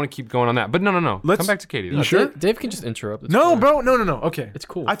 I want to keep going on that. But no. Let's- Come back to Katie. You though. sure? Dave can just interrupt. It's No, fine. bro. No. Okay. It's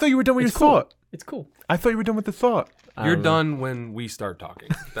cool. I thought you were done with It's your cool. thought. It's cool. I thought you were done with the thought. I You're don't know. done when we start talking.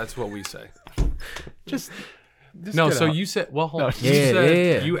 That's what we say. Just No, get so out. you said, well, hold on. No. You Yeah, said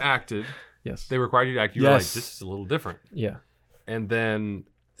yeah. you acted. Yes. They required you to act. You were like, Yes. this is a little different. Yeah. And then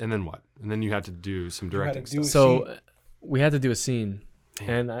what? And then you had to do some directing do stuff. So we had to do a scene,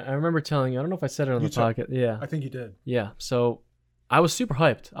 and I remember telling you. I don't know if I said it on You the told- podcast. Yeah. I think you did. Yeah. So I was super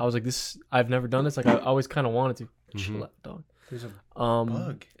hyped. I was like, "This, I've never done this. Like, I always kind of wanted to." Chill out, dog. There's a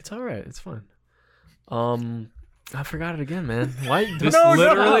Bug. It's all right. It's fine. I forgot it again, man. Why? This No,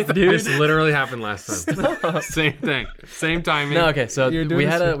 literally happened last time. Same thing. Same timing. No, okay. So You're doing we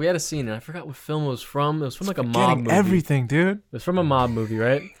this had shit. we had a scene, and I forgot what film it was from. It was from like a mob getting movie. everything, dude. It was from a mob movie,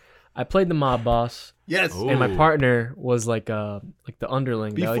 right? I played the mob boss, Yes. Ooh. and my partner was like the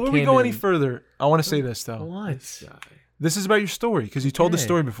underling. that, Before like, we came go any in. further, I want to say this though. What? This is about your story because you told the Okay.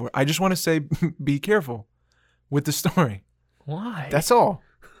 story before. I just want to say, be careful with the story. Why? That's all.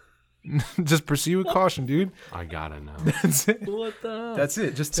 Just proceed with caution, dude. I gotta know. That's it. what the hell? That's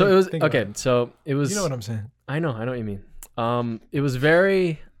it. Just So think- it was think about okay. it. So it was. You know what I'm saying? I know what you mean. It was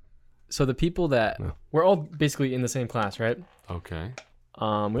very. So the people that Yeah. we're all basically in the same class, right? Okay. We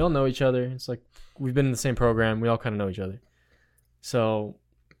all know each other. It's like we've been in the same program. We all kind of know each other. So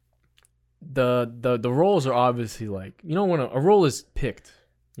the roles are obviously like, you know, when a role is picked,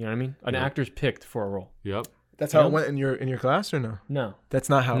 you know what I mean? An Yeah. actor's picked for a role. Yep. That's how Yep. it went in your class or no? No. That's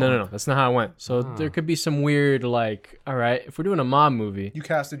not how. No, that's not how it went. So Ah. there could be some weird like, all right, if we're doing a mob movie, You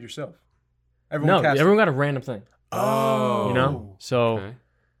casted yourself. no, everyone got a random thing, Oh. you know? So Okay.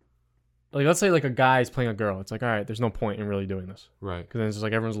 like, let's say like a guy's playing a girl. It's like, all right, there's no point in really doing this Right. because then it's just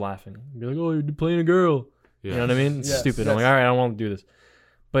like everyone's laughing. Be like, oh, you're playing a girl. Yeah. You know what I mean? It's Yes, stupid. yes. I'm like, all right, I don't want to do this.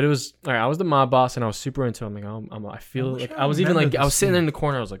 But it was all right. I was the mob boss, and I was super into it. I'm like, I feel wish like I I was even remembered like, I this was sitting scene. in the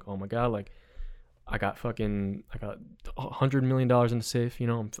corner. I was like, oh my god, like, I got $100 million in the safe. You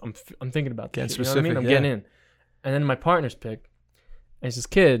know, I'm thinking about Getting this. You know what I mean? specific, I'm yeah. getting in, and then my partner's pick, and it's this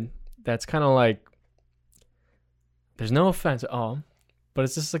kid that's kind of like, there's no offense at all, but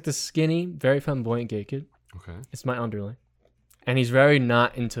it's just like this skinny, very flamboyant gay kid. Okay. It's my underling, and he's very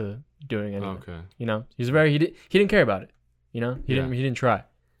not into doing anything. Okay. You know, he didn't care about it. You know, he Yeah. didn't try.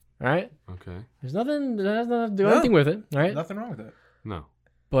 All right. Okay. There's nothing that has nothing to do No. anything with it. All right. Nothing wrong with that. No.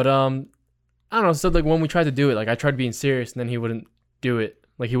 But I don't know. So like when we tried to do it, like I tried being serious, and then he wouldn't do it.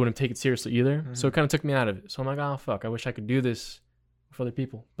 Like he wouldn't take it seriously either. So it kind of took me out of it. So I'm like, oh fuck, I wish I could do this with other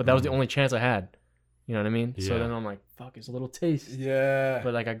people. But that was the only chance I had. You know what I mean? So Yeah. then I'm like, fuck, it's a little taste. Yeah.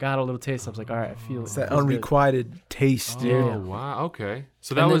 But like I got a little taste. I was like, all right, I feel it. It's that Feels good. unrequited taste, Oh, dude. Yeah. wow. Okay.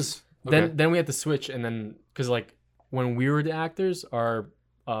 So And that then- was okay. Then we had to switch, and then because like when we were the actors, our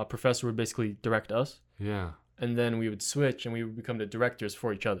professor would basically direct us, yeah. and then we would switch, and we would become the directors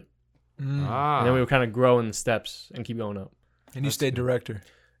for each other, Mm. Ah. and then we would kind of grow in the steps and keep going up. And you That's stayed good. director.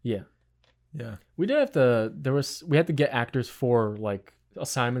 Yeah, Yeah. we did have to. We had to get actors for like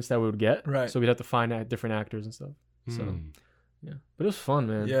assignments that we would get. Right. So we'd have to find different actors and stuff. So Hmm. yeah, but it was fun,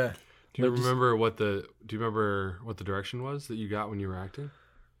 man. Yeah. Do you Like, just- remember what the direction was that you got when you were acting?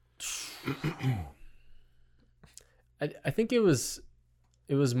 I think it was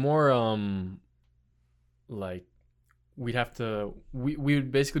more like we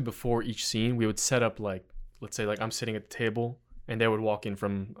would basically before each scene we would set up like, let's say like I'm sitting at the table and they would walk in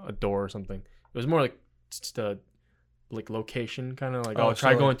from a door or something. It was more like just a like location kind of like Oh,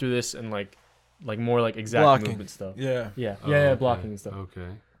 try so going through this and like more like exact Blocking. movement stuff. Yeah. Yeah, Oh, yeah, okay. blocking and stuff. Okay.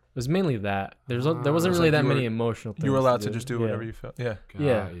 It was mainly that. There wasn't Ah. really It's like that you were- many emotional things. You were allowed to do. just do Yeah. whatever you felt. Yeah. Got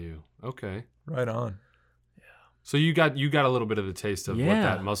Yeah. you. Okay. Right on. So you got a little bit of the taste of what Yeah.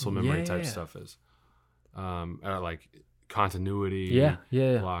 that muscle memory type Yeah. stuff is. Like continuity,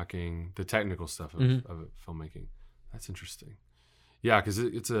 Yeah. blocking, the technical stuff of, Mhm. of filmmaking. That's interesting. Yeah, because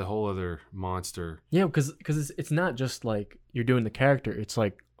it's a whole other monster. Yeah, because it's not just like you're doing the character. It's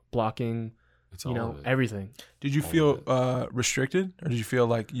like blocking, It's you all know, of it. everything. Did you All feel of restricted, or did you feel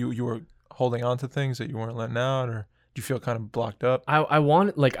like you were holding on to things that you weren't letting out, or did you feel kind of blocked up? I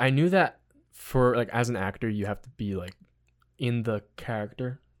wanted, like, I knew that for like as an actor you have to be like in the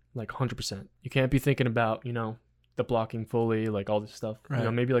character like 100%. You can't be thinking about, you know, the blocking fully, like all this stuff. You know,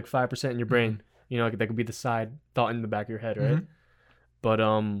 Right. maybe like 5% in your brain. You know, like that could be the side thought in the back of your head, right? Mhm. But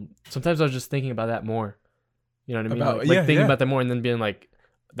sometimes I was just thinking about that more. You know what I mean? About- like yeah, thinking yeah. about that more and then being like,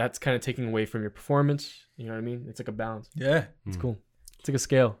 that's kind of taking away from your performance. You know what I mean? It's like a balance. Yeah, It's Mm. cool. It's like a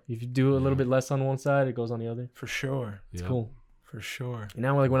scale. If you do a little Yeah. bit less on one side, it goes on the other. for sure, It's Yeah. cool. for sure. And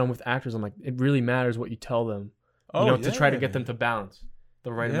now, like when I'm with actors, I'm like, it really matters what you tell them. You know, to try to get them to balance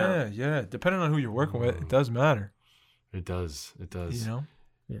the right amount. Yeah. Depending on who you're working with, it does matter. It does. It does. You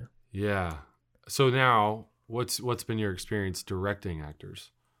know. Yeah. So now, what's been your experience directing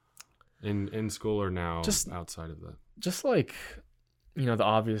actors in school or now Just- outside of that? Just like, you know, the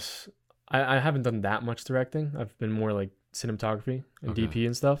obvious. I haven't done that much directing. I've been more like cinematography and Okay. DP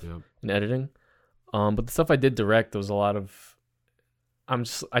and stuff Yep. and editing. But the stuff I did direct, there was a lot of.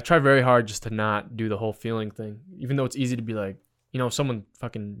 I try very hard just to not do the whole feeling thing, even though it's easy to be like, you know, someone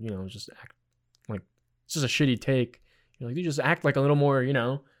fucking, you know, just act like it's just a shitty take. You're like, you just act like a little more, you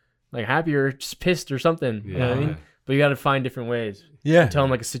know, like happy or just pissed or something. You know what I mean? But you got to find different ways. Yeah, Tell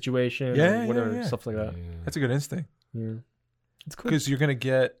them like a situation, Yeah, or whatever, yeah. stuff like that. Yeah. that's a good instinct Yeah, it's cool. because you're gonna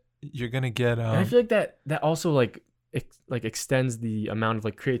get. And I feel like that also like extends the amount of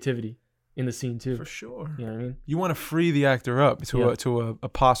like creativity in the scene too. for sure. You know what I mean? You want to free the actor up to Yeah. a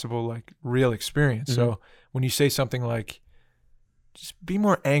possible like real experience. So when you say something like, just be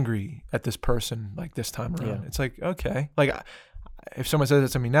more angry at this person like this time around, Yeah. it's like, okay, like if someone says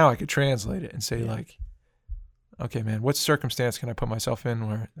it to me now, I could translate it and say Yeah. like, okay, man, what circumstance can I put myself in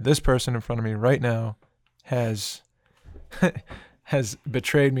where this person in front of me right now has has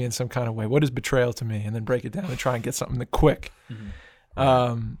betrayed me in some kind of way? What is betrayal to me? And then break it down and try and get something that quick.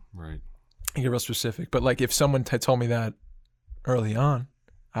 Right. And get real specific. But like if someone had told me that early on,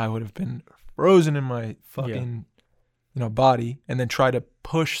 I would have been frozen in my fucking body and then try to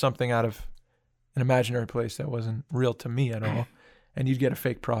push something out of an imaginary place that wasn't real to me at all, and you'd get a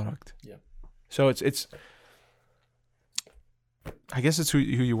fake product. Yeah. So it's I guess it's who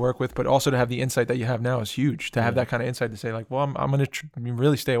you work with, but also to have the insight that you have now is huge. To have Yeah. that kind of insight to say like, well, I'm going to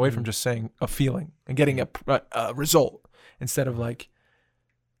really stay away from just saying a feeling and getting a result, instead of like,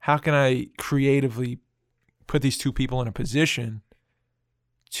 how can I creatively put these two people in a position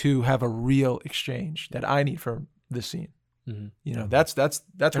to have a real exchange that I need for this scene? Mm-hmm. You know, that's where And the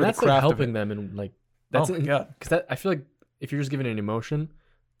that's like craft helping of it. them and like that's Oh my God. because I feel like if you're just giving an emotion,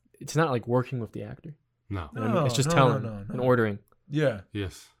 it's not like working with the actor. No. You know what I mean? It's just No, telling no. and ordering. Yeah.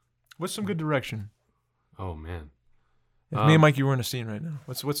 Yes. What's some good direction? Oh man. If me and Mikey were in a scene right now,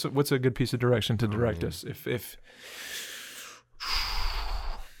 what's a good piece of direction to direct man. us? If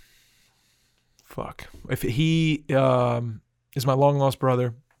fuck, if he is my long lost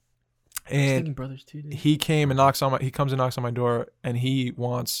brother, I was thinking and brothers too, dude. he comes and knocks on my door, and he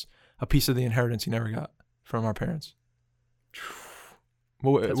wants a piece of the inheritance he never got from our parents.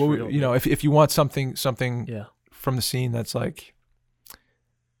 That's real, You know, if you want something Yeah. from the scene that's like,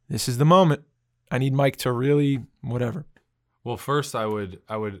 this is the moment. I need Mike to really whatever. Well, first I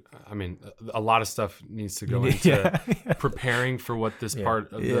mean, a lot of stuff needs to go into Yeah. preparing for what this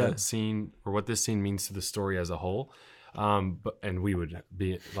part of Yeah. the scene or what this scene means to the story as a whole. And we would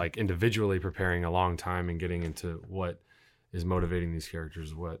be like individually preparing a long time and getting into what is motivating these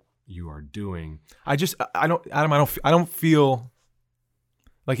characters, what you are doing. I don't feel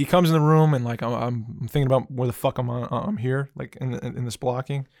like he comes in the room and like I'm thinking about where the fuck I'm here, like in this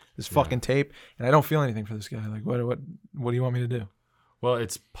blocking, this fucking tape, and I don't feel anything for this guy. Like what do you want me to do? Well,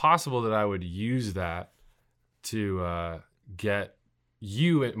 it's possible that I would use that to get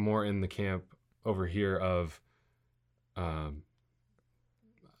you more in the camp over here of I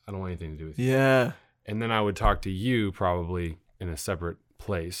don't want anything to do with you. Yeah. And then I would talk to you probably in a separate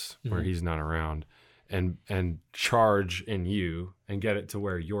place where he's not around and charge in you and get it to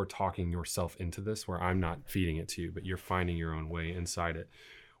where you're talking yourself into this, where I'm not feeding it to you, but you're finding your own way inside it.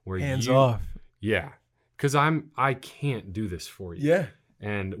 Where Hands off. Yeah. Because I can't do this for you. Yeah.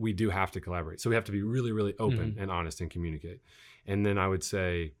 And we do have to collaborate. So we have to be really, really open and honest and communicate. And then I would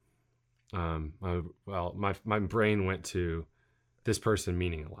say, my brain went to this person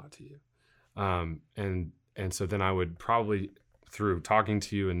meaning a lot to you. And so then I would probably, through talking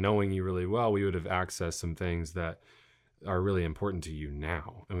to you and knowing you really well, we would have accessed some things that are really important to you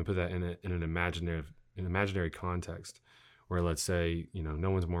now. And we put that in an imaginary context where, let's say, no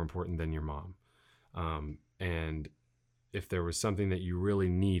one's more important than your mom. And if there was something that you really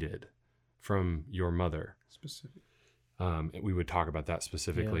needed from your mother, Specific. we would talk about that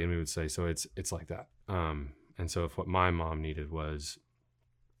specifically, and we would say, so it's like that. And so if what my mom needed was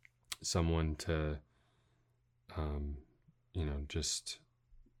someone to, just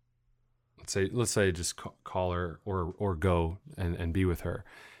let's say just call her or go and be with her,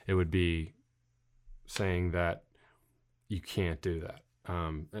 it would be saying that you can't do that.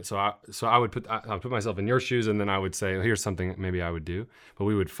 And so I would put myself in your shoes, and then I would say, oh, here's something that maybe I would do. But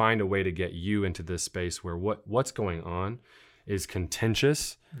we would find a way to get you into this space where what's going on is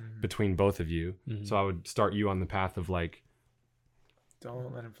contentious between both of you. So I would start you on the path of like,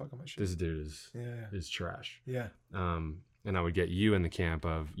 Don't let him fuck up my shit. this dude is trash. Yeah. And I would get you in the camp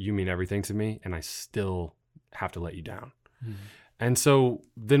of, you mean everything to me, and I still have to let you down. And so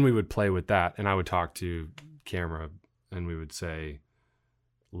then we would play with that, and I would talk to camera, and we would say,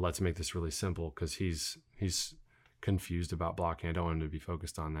 let's make this really simple, because he's confused about blocking. I don't want him to be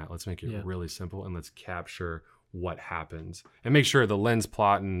focused on that. Let's make it really simple, and let's capture what happens, and make sure the lens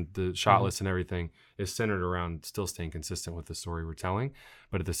plot and the shot list and everything is centered around still staying consistent with the story we're telling,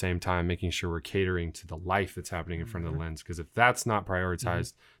 but at the same time making sure we're catering to the life that's happening in front of the lens, because if that's not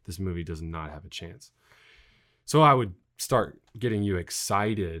prioritized, this movie does not have a chance. So I would start getting you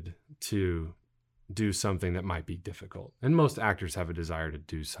excited to do something that might be difficult, and most actors have a desire to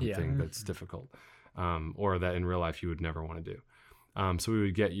do something that's difficult, or that in real life you would never want to do. So we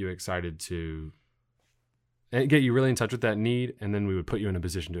would get you excited to and get you really in touch with that need, and then we would put you in a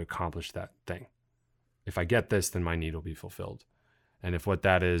position to accomplish that thing. If I get this, then my need will be fulfilled. And if what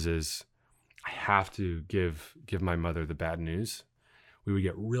that is I have to give my mother the bad news, we would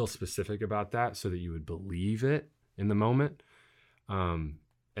get real specific about that so that you would believe it in the moment. And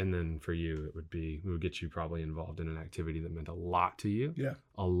then for you, it would be, we would get you probably involved in an activity that meant a lot to you. Yeah.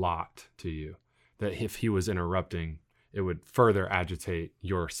 A lot to you. That if he was interrupting, it would further agitate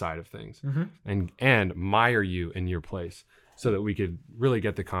your side of things and mire you in your place so that we could really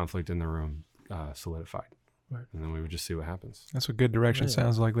get the conflict in the room solidified. Right. And then we would just see what happens. That's what good direction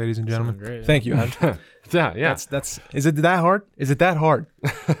sounds like, ladies and gentlemen. Great, Thank you, Adam. Yeah. That's. Is it that hard? Is it that hard?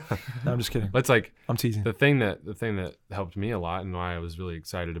 No, I'm just kidding. It's like, I'm teasing. the thing that helped me a lot, and why I was really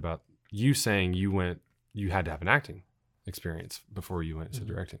excited about you saying you had to have an acting experience before you went to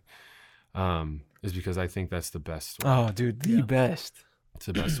directing, is because I think that's the best way. Oh, dude, the best. It's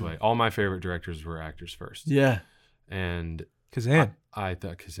the best way. All my favorite directors were actors first. Yeah. And Kazan. I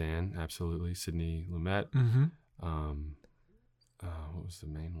thought Kazan, absolutely. Sidney Lumet. What was the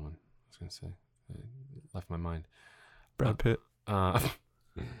main one? I was gonna say, it left my mind. Brad Pitt.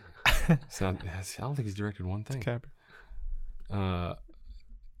 It's not, I don't think he's directed one thing.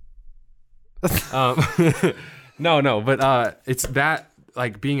 No, but it's that,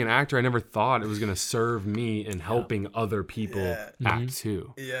 like, being an actor, I never thought it was going to serve me in helping other people act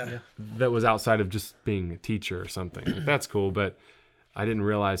too. Yeah. That was outside of just being a teacher or something. Like, that's cool, but I didn't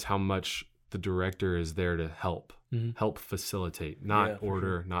realize how much the director is there to help facilitate, not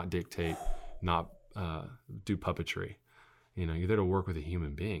order, not dictate, not do puppetry. You're there to work with a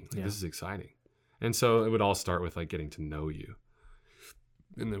human being. Like, this is exciting. And so it would all start with like getting to know you.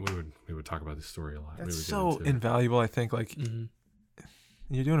 And then we would talk about the story a lot. That's so invaluable, I think. Like,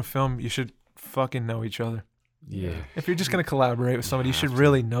 you're doing a film, you should fucking know each other. Yeah. If you're just gonna collaborate with somebody, you should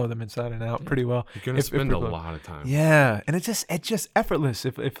really know them inside and out pretty well. You're gonna spend a lot of time. Yeah, and it's just effortless.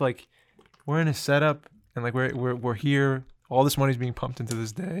 If like we're in a setup and like we're here, all this money's being pumped into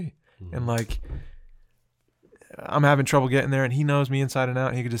this day, and like I'm having trouble getting there, and he knows me inside and out.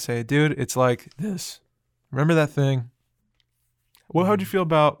 And he could just say, "Dude, it's like this. Remember that thing? Well, how'd you feel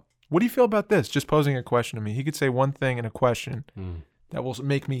about? What do you feel about this?" Just posing a question to me. He could say one thing in a question that will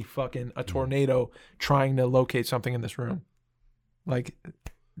make me fucking a tornado trying to locate something in this room, like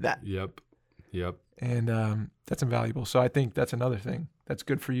that. Yep. And that's invaluable. So I think that's another thing that's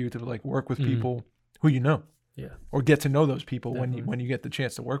good for you to like work with people who you know. Yeah. Or get to know those people Definitely. when you get the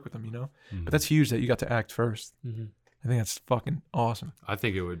chance to work with them, you know? But that's huge that you got to act first. I think that's fucking awesome. I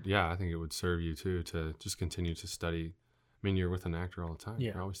think it would serve you too to just continue to study. I mean, you're with an actor all the time.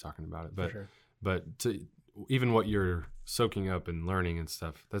 Yeah. You're always talking about it. For sure. But to, even what you're soaking up and learning and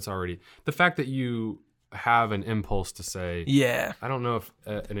stuff, that's already the fact that you have an impulse to say, Yeah. I don't know if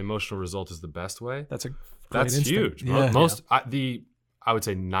an emotional result is the best way. That's That's huge. Yeah. I would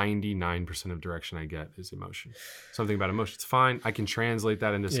say 99% of direction I get is emotion. Something about emotion. It's fine. I can translate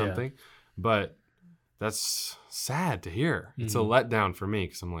that into something, but that's sad to hear. It's a letdown for me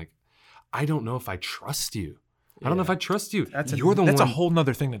because I'm like, I don't know if I trust you. I don't know if I trust you. That's a a whole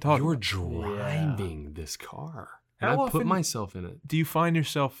nother thing to talk You're about. driving this car. And How I put often myself in it. Do you find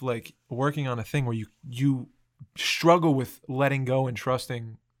yourself like working on a thing where you struggle with letting go and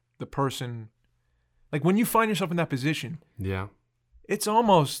trusting the person? Like when you find yourself in that position, Yeah. it's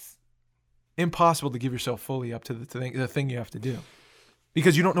almost impossible to give yourself fully up to the thing you have to do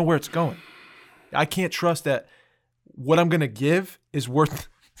because you don't know where it's going. I can't trust that what I'm going to give is worth,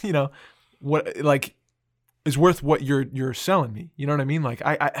 is worth what you're selling me. You know what I mean? Like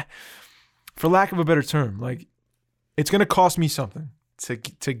I for lack of a better term, like it's going to cost me something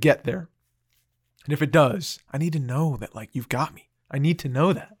to get there. And if it does, I need to know that like you've got me. I need to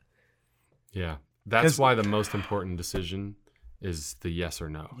know that. Yeah. That's why the most important decision is the yes or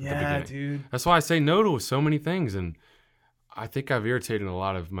no at the beginning. Dude. That's why I say no to so many things. And I think I've irritated a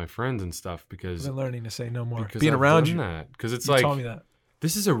lot of my friends and stuff because I've been learning to say no more. because Being I've around done you. that. Because it's You like, told me that.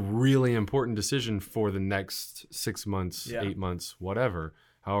 this is a really important decision for the next 6 months, Yeah. 8 months, whatever,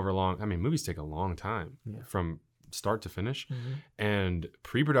 however long. I mean, movies take a long time from start to finish. And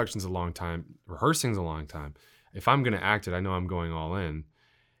pre-production's a long time. Rehearsing's a long time. If I'm going to act it, I know I'm going all in.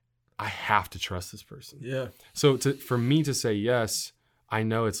 I have to trust this person. Yeah. So for me to say yes, I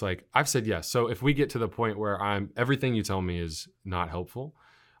know it's like I've said yes. So if we get to the point where everything you tell me is not helpful,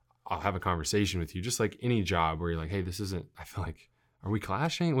 I'll have a conversation with you, just like any job where you're like, hey, this isn't. I feel like, are we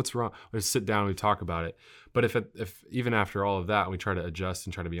clashing? What's wrong? Let's sit down and we talk about it. But if even after all of that, we try to adjust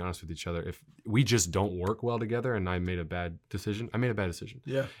and try to be honest with each other, if we just don't work well together and I made a bad decision,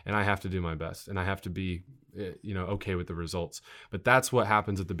 Yeah. and I have to do my best and I have to be, okay with the results. But that's what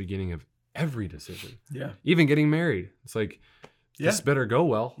happens at the beginning of every decision. Yeah. Even getting married. It's like, this Yeah. better go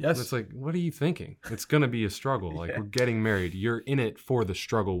well. Yes. And it's like, what are you thinking? It's going to be a struggle. Like we're getting married. You're in it for the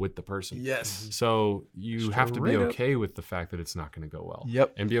struggle with the person. Yes. So you have to be Straight up. okay with the fact that it's not going to go well.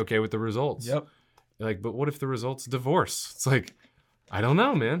 Yep. And be okay with the results. Yep. Like, but what if the result's divorce? It's like, I don't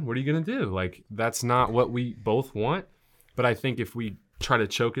know, man. What are you going to do? Like, that's not what we both want. But I think if we try to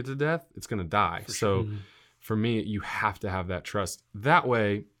choke it to death, it's going to die. So for me, you have to have that trust. That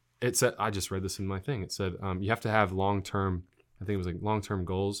way, it said, I just read this in my thing. It said, you have to have long-term, I think it was like long-term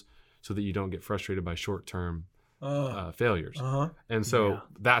goals so that you don't get frustrated by short-term failures. And so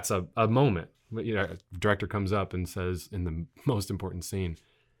that's a moment. A director comes up and says in the most important scene,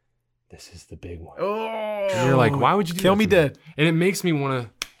 this is the big one. Oh. And you're like, why would you do Kill that me to dead. And it makes me want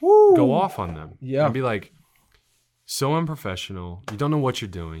to go off on them. Yeah. And be like, so unprofessional. You don't know what you're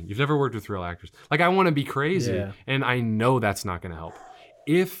doing. You've never worked with real actors. Like, I want to be crazy. Yeah. And I know that's not going to help.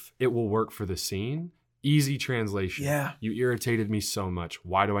 If it will work for the scene, easy translation. Yeah. You irritated me so much.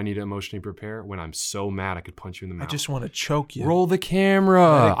 Why do I need to emotionally prepare when I'm so mad I could punch you in the I mouth? just want to choke you. Roll the Let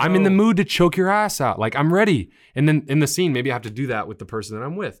camera. it I'm in the go. mood to choke your ass out. Like, I'm ready. And then in the scene, maybe I have to do that with the person that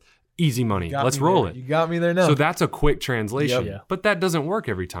I'm with. Easy money. Got Let's me roll there. it. You got me there now. So that's a quick translation. Yep. Yeah. But that doesn't work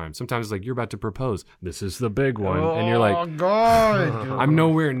every time. Sometimes it's like you're about to propose. This is the big one. And you're like, God. I'm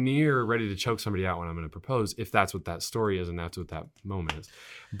nowhere near ready to choke somebody out when I'm going to propose, if that's what that story is and that's what that moment is.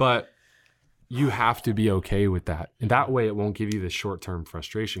 But you have to be okay with that. And that way it won't give you this short-term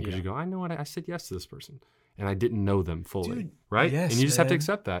frustration because you go, I know what I said yes to this person and I didn't know them fully. Dude, right? yes, and you just have to man.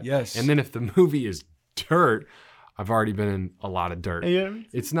 accept that. Yes. And then if the movie is dirt, I've already been in a lot of dirt. Yeah.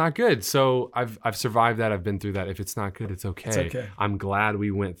 It's not good. So I've survived that. I've been through that. If it's not good, it's okay. It's okay. I'm glad we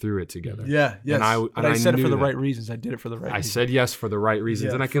went through it together. Yeah. Yes. And I said it knew for the that. right reasons. I did it for the right I reasons. said yes for the right reasons,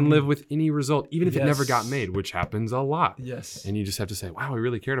 Yeah, and I for can me. live with any result, even if it never got Yes. made, which happens a lot. Yes. And you just have to say, wow, we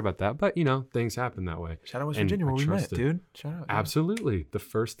really cared about that. But, you know, things happen that way. Shout out West and Virginia where I we met, trust it. dude. Shout out. Absolutely. The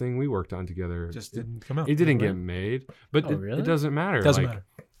first thing we worked on together, Just didn't come out. it didn't Right? get made, but Oh, really? it doesn't matter. Doesn't Like, matter.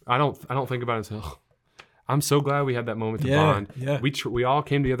 I don't think about it until I'm so glad we had that moment to Yeah. bond. Yeah. We all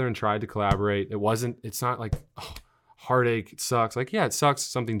came together and tried to collaborate. It's not like heartache, it sucks. Like, yeah, it sucks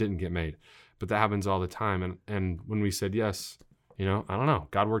something didn't get made. But that happens all the time. And when we said yes, you know, I don't know.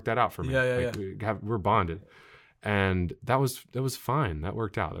 God worked that out for me. Yeah. We're bonded. And that was fine. That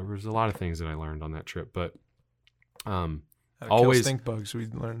worked out. There was a lot of things that I learned on that trip, but How to always- kill stink bugs. We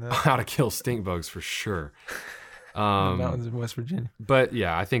learned that. how to kill stink bugs for sure. In the mountains in West Virginia. But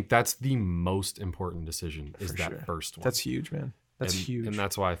yeah, I think that's the most important decision is For that sure. first one. That's huge, man. That's and, huge. And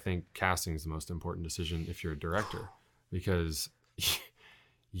that's why I think casting is the most important decision if you're a director, because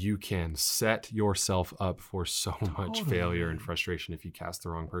you can set yourself up for so much Totally, failure man. and frustration if you cast the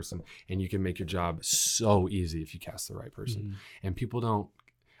wrong person, and you can make your job so easy if you cast the right person. And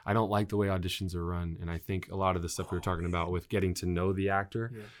I don't like the way auditions are run. And I think a lot of the stuff we were talking about with getting to know the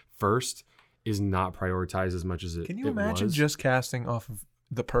actor first is not prioritized as much as it Can you it imagine was. just casting off of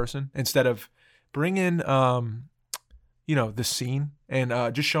the person instead of bring in, the scene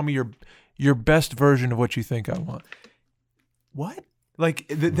and just show me your best version of what you think I want? What? Like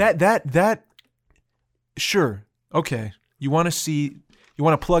that? Sure. Okay. You want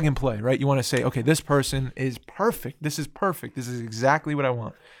to plug and play, right? You want to say, okay, this person is perfect. This is perfect. This is exactly what I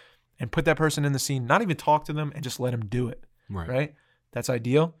want. And put that person in the scene, not even talk to them and just let them do it. Right? That's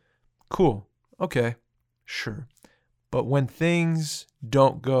ideal. Cool. Okay. Sure. But when things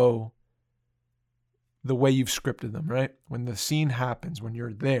don't go the way you've scripted them, right? When the scene happens, when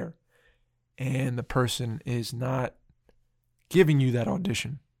you're there and the person is not giving you that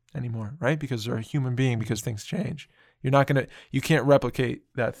audition anymore, right? Because they're a human being, because things change. You can't replicate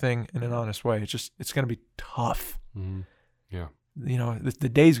that thing in an honest way. It's going to be tough. Mhm. Yeah. You know, the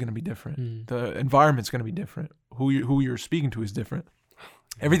day's going to be different. Mm. The environment's going to be different. Who you're speaking to is different.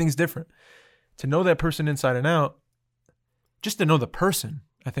 Everything's different. To know that person inside and out, just to know the person,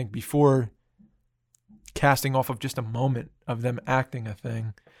 I think, before casting off of just a moment of them acting a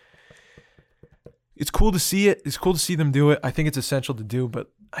thing. It's cool to see it. It's cool to see them do it. I think it's essential to do,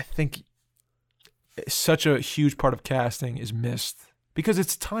 but I think such a huge part of casting is missed because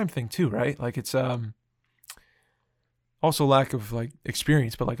it's a time thing too, right? Like it's also lack of like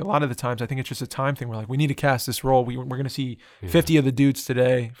experience, but like a lot of the times I think it's just a time thing. We're like, we need to cast this role. We're going to see 50 of the dudes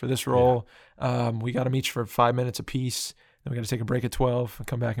today for this role. We got them each for 5 minutes a piece. Then we got to take a break at 12 and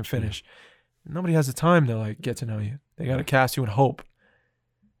come back and finish. Nobody has the time to like get to know you. They got to cast you and hope.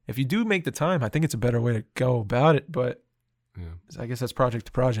 If you do make the time, I think it's a better way to go about it. But I guess that's project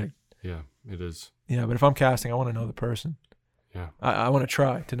to project. Yeah, it is. Yeah, but if I'm casting, I want to know the person. Yeah. I want to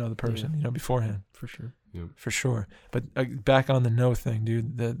try to know the person, beforehand. For sure. For sure. But back on the no thing,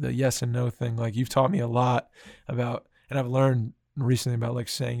 dude, the yes and no thing, like you've taught me a lot about, and I've learned recently about like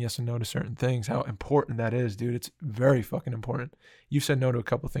saying yes and no to certain things, how important that is, dude. It's very fucking important. You've said no to a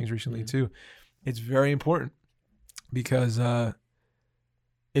couple of things recently too. It's very important because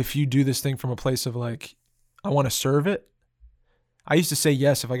if you do this thing from a place of like, I want to serve it. I used to say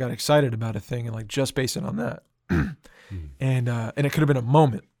yes if I got excited about a thing and like just base it on that. And it could have been a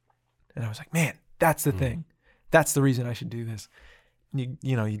moment. And I was like, man, that's the thing. That's the reason I should do this. And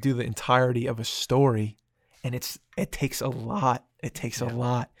you do the entirety of a story and it takes a lot. It takes a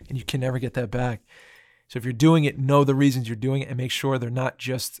lot and you can never get that back. So if you're doing it, know the reasons you're doing it and make sure they're not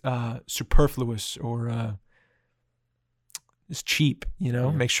just superfluous or it's cheap,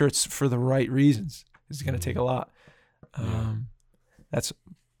 make sure it's for the right reasons. It's going to take a lot. I'm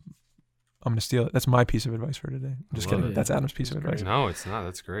going to steal it. That's my piece of advice for today. I'm just Love kidding. it. That's Adam's piece of advice. No, it's not.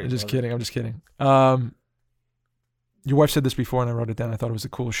 That's great. I'm just kidding. Your wife said this before and I wrote it down. I thought it was the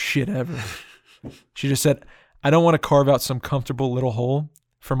coolest shit ever. She just said, I don't want to carve out some comfortable little hole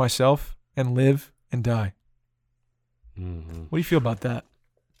for myself and live and die. Mm-hmm. What do you feel about that,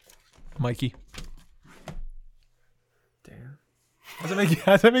 Mikey? Damn.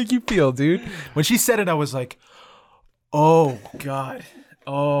 How's that make you feel, dude? When she said it, I was like, oh, God.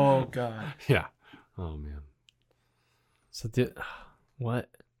 Oh, God. Yeah. Oh, man. So what?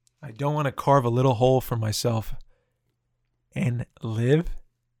 I don't want to carve a little hole for myself and live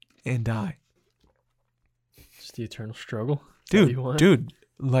and die. Just the eternal struggle? Dude,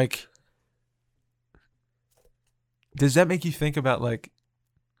 like, does that make you think about, like,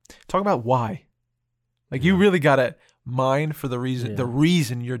 talk about why? Like you really gotta mind for the reason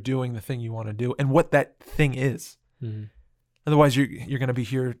Yeah. you're doing the thing you want to do and what that thing is. Mhm. Otherwise, you're gonna be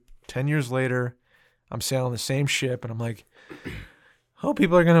here 10 years later. I'm sailing the same ship, and I'm like, oh,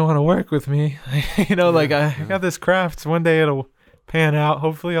 people are gonna want to work with me. You know, like I got this craft. One day it'll pan out.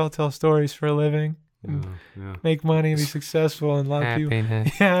 Hopefully, I'll tell stories for a living, and Yeah. make money, and be successful, and a lot of people.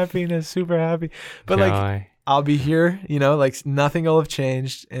 Happiness. Happiness, super happy. But like, I'll be here, you know, like nothing will have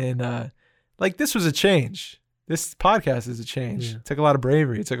changed. And like this was a change. This podcast is a change. Yeah. It took a lot of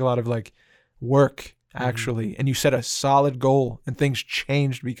bravery. It took a lot of like work, actually. And you set a solid goal and things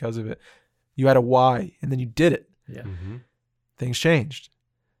changed because of it. You had a why and then you did it. Yeah. Mm-hmm. Things changed.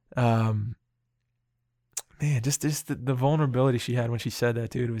 Man, just the vulnerability she had when she said that,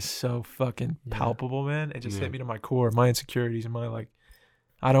 dude, was so fucking Yeah. palpable, man. It just Yeah. hit me to my core, my insecurities and my like,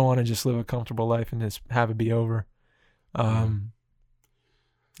 I don't want to just live a comfortable life and just have it be over.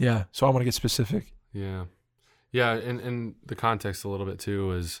 Yeah. So I want to get specific. Yeah. Yeah. And the context a little bit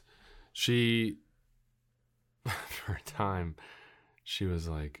too is she, for a time, she was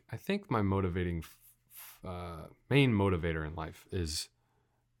like, I think my main motivator in life is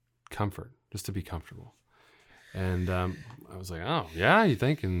comfort, just to be comfortable. And I was like, oh, yeah, you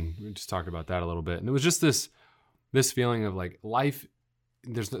think? And we just talked about that a little bit. And it was just this feeling of like life,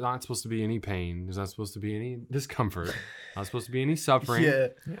 there's not supposed to be any pain. There's not supposed to be any discomfort. Not supposed to be any suffering.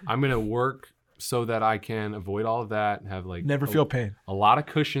 I'm going to work so that I can avoid all of that and have like Never feel pain. a lot of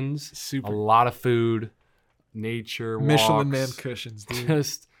cushions, Super. a lot of food, nature, Michelin Man walks, cushions, dude.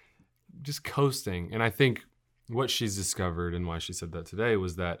 just coasting. And I think what she's discovered and why she said that today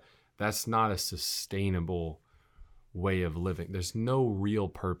was that that's not a sustainable way of living. There's no real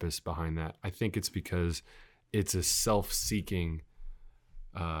purpose behind that. I think it's because it's a self-seeking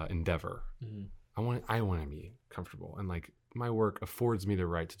endeavor. Mhm. I want to be comfortable, and like my work affords me the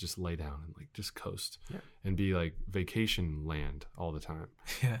right to just lay down and like just coast and be like vacation land all the time.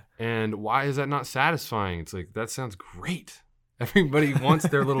 Yeah. And why is that not satisfying? It's like, that sounds great. Everybody wants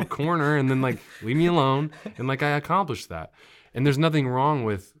their little corner and then like leave me alone. And like I accomplished that. And there's nothing wrong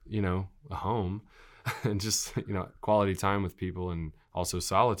with, you know, a home and just, you know, quality time with people and also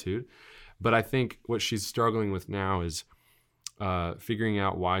solitude. But I think what she's struggling with now is figuring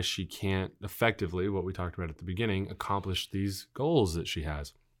out why she can't effectively, what we talked about at the beginning, accomplish these goals that she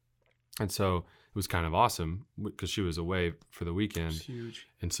has. And so it was kind of awesome because she was away for the weekend. It's huge.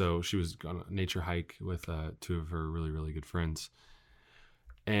 And so she was on a nature hike with two of her really, really good friends.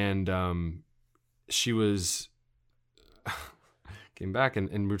 And she was came back and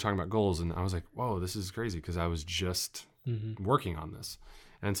we were talking about goals. And I was like, whoa, this is crazy because I was just working on this.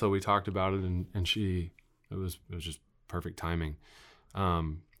 And so we talked about it and it was just perfect timing.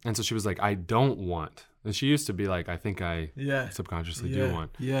 And so she was like, I don't want, and she used to be like, I think I subconsciously do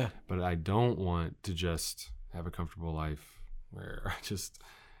want, but I don't want to just have a comfortable life where I just,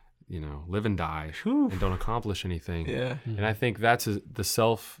 you know, live and die and don't accomplish anything. Yeah. And I think that's the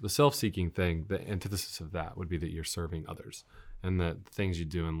self-seeking thing. The antithesis of that would be that you're serving others and that the things you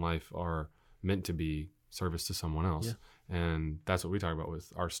do in life are meant to be service to someone else. Yeah. And that's what we talk about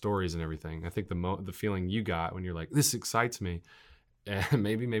with our stories and everything. I think the feeling you got when you're like, this excites me, and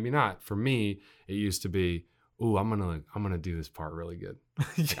maybe not. For me, it used to be, ooh, I'm gonna do this part really good.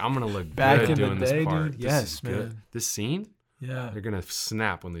 Like, I'm gonna look Back good in the doing day, this part. dude. This Yes, is good. man. This scene, Yeah. they're gonna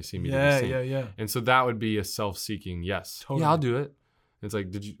snap when they see me do this scene. Yeah. And so that would be a self-seeking yes. Totally. Yeah, I'll do it. It's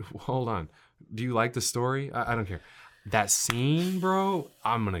like, hold on. Do you like the story? I don't care. That scene, bro,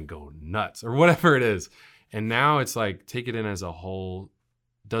 I'm going to go nuts or whatever it is. And now it's like, take it in as a whole.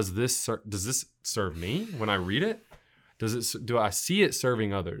 Does this serve me when I read it? Do I see it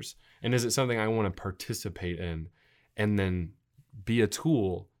serving others? And is it something I want to participate in and then be a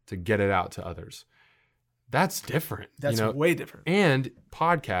tool to get it out to others? That's different. That's way different. And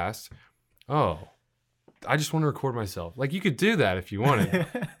podcasts, I just want to record myself. Like, you could do that if you wanted.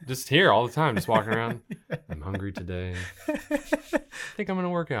 Just here all the time, just walking around. I'm hungry today. I think I'm going to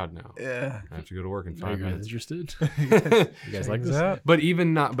work out now. Yeah. I have to go to work in Are 5 you guys minutes. interested? You guys like Check this? out.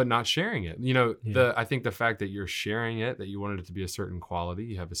 But not sharing it. You know, Yeah. I think the fact that you're sharing it, that you wanted it to be a certain quality,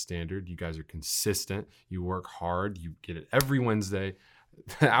 you have a standard, you guys are consistent, you work hard, you get it every Wednesday.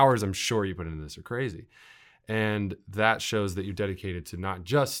 The hours I'm sure you put into this are crazy. And that shows that you're dedicated to not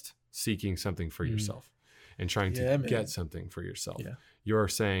just seeking something for yourself and trying to get something for yourself. Yeah. You're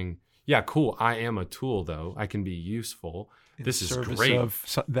saying, yeah, cool. I am a tool though. I can be useful. This is great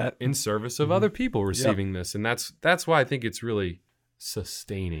in service of other people receiving this. And that's why I think it's really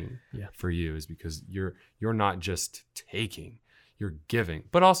sustaining for you, is because you're not just taking, you're giving,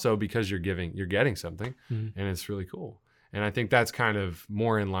 but also because you're giving, you're getting something, and it's really cool. And I think that's kind of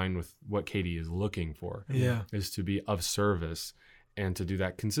more in line with what Katie is looking for. Yeah. Is to be of service and to do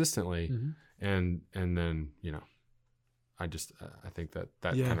that consistently. Mhm. And then, I think that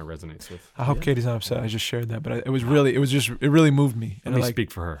Yeah. kind of resonates with. I hope Yeah. Katie's not upset. I just shared that, but it really moved me. Let me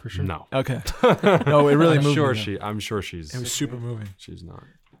speak for her. For sure. No. Okay. No, it really moved me. I'm sure she's. It was super moving. She's not.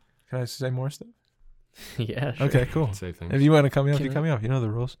 Can I say more stuff? Yeah. Sure. Okay, cool. Say things. If you want to cut me off, Can you I? cut me off. You know the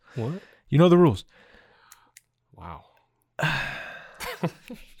rules. What? You know the rules. Wow. I'm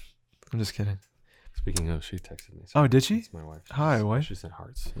just kidding. Speaking of, she texted me. Oh, did she? It's my wife. Hi, wife. She sent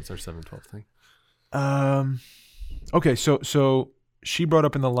hearts. It's our 712 thing. Okay, so she brought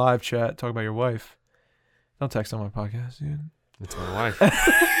up in the live chat, talk about your wife. Don't text on my podcast, dude. It's my wife.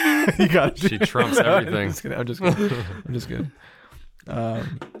 You got it. She trumps everything. I'm just kidding. I'm just kidding.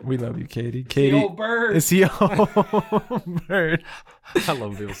 We love you, Katie. Katie. bird. It's the old bird. I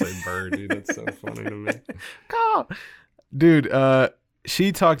love people say bird, dude. That's so funny to me. Dude,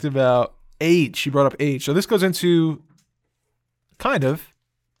 she talked about age. She brought up age. So this goes into kind of,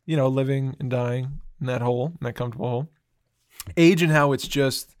 living and dying in that hole, in that comfortable hole. Age and how it's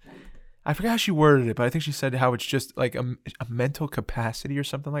just, I forgot how she worded it, but I think she said how it's just like a mental capacity or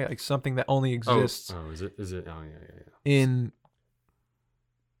something like something that only exists Oh, is it? Oh, yeah. in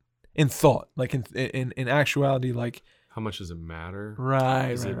thought, like in actuality, like How much does it matter?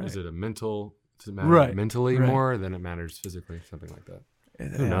 right. Is it a mental? Does it matter Right, mentally right. more than it matters physically? Something like that.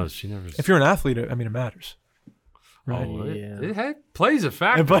 Who knows? She never. If you're an athlete, I mean, it matters. Right. Oh, Yeah. it plays a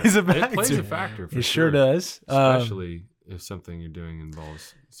factor. It plays a It factor. plays a factor. For It sure does. Especially if something you're doing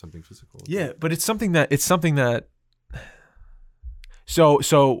involves something physical. Yeah, but it's something that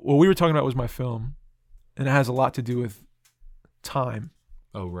so what we were talking about was my film, and it has a lot to do with time,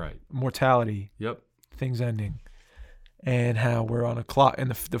 Oh, right. mortality, Yep. things ending, and how we're on a clock.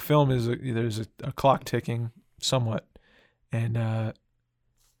 And the film is there's a clock ticking somewhat, and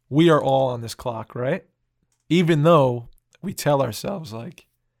we are all on this clock, right? Even though we tell ourselves, like,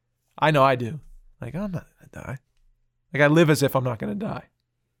 I know I do, like, I'm not gonna die. Like, I live as if I'm not gonna die.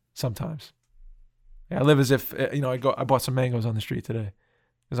 Sometimes, I live as if I bought some mangoes on the street today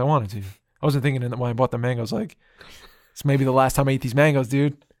because I wanted to. I wasn't thinking when I bought the mangoes, like, it's maybe the last time I eat these mangoes,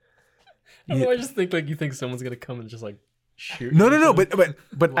 dude. I don't know, I just think like you think someone's gonna come and just like shoot. No, you. but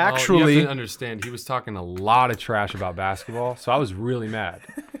Well, actually, you have to understand, he was talking a lot of trash about basketball, so I was really mad,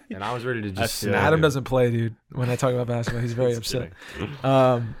 and I was ready to just snap Adam him. doesn't play, dude. When I talk about basketball, he's very Just upset.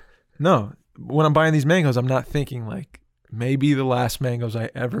 kidding. No, when I'm buying these mangoes, I'm not thinking like maybe the last mangoes I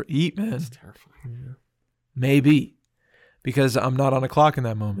ever eat, man. It's terrifying. Maybe, because I'm not on a clock in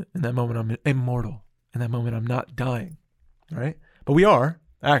that moment. In that moment, I'm immortal. In that moment, I'm not dying. Right? But we are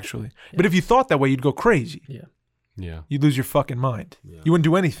actually. Yeah. But if you thought that way, you'd go crazy. Yeah. You'd lose your fucking mind. Yeah. You wouldn't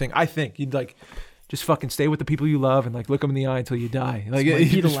do anything. I think you'd like just fucking stay with the people you love and like look them in the eye until you die. Like This might be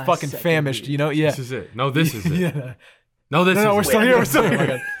you're the just last fucking second, famished. dude. Yeah. This is it. No, this is it. Yeah. No, this is No, we're it. still here. We're still Oh my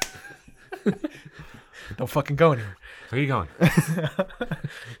here. Don't fucking go anywhere. Where are you going?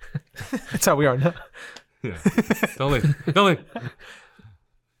 That's how we are now. Yeah. Don't leave. Don't leave.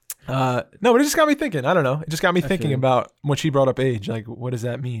 No, but it just got me thinking. I don't know. It just got me I thinking feel you. about when she brought up age. Like, what does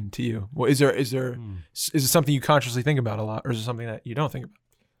that mean to you? Well, is it something you consciously think about a lot, or is it something that you don't think about?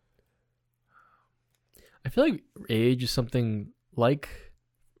 I feel like age is something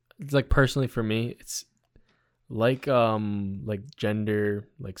it's like personally for me, it's like gender,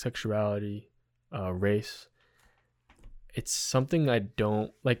 like sexuality, race. It's something I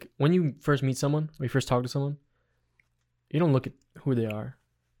don't like when you first meet someone, when you first talk to someone, you don't look at who they are.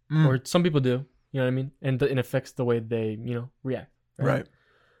 Or some people do, you know what I mean? And it affects the way they, react. Right.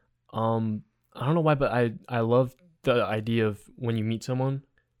 I don't know why, but I love the idea of when you meet someone,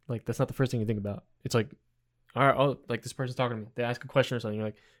 like that's not the first thing you think about. It's like, all right, oh, like this person's talking to me. They ask a question or something. You're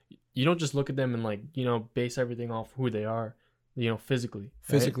like, you don't just look at them and like, base everything off who they are, physically. Right?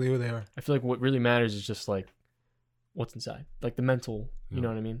 Physically, who they are. I feel like what really matters is just like what's inside, like the mental. You know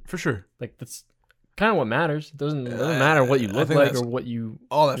what I mean? For sure. Like that's kind of what matters. It doesn't matter what you I look think like that's or what you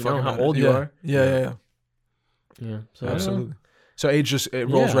all that you know, fucking how matters. old you Yeah. are. Yeah. Yeah. So I don't know. Absolutely. So age just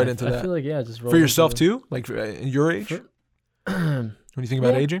rolls Yeah, right into I that. feel like just rolls For yourself into too, like your age. For- When you think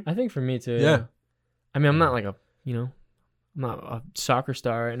about Yeah, aging. I think for me too. Yeah. I mean, I'm not like I'm not a soccer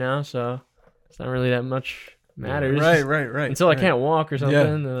star right now, so it's not really that much matters. Right. Until I can't walk or something, Yeah.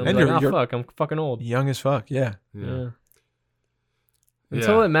 and I'm And like, you're- fuck, I'm fucking old. Young as fuck. Yeah. Yeah.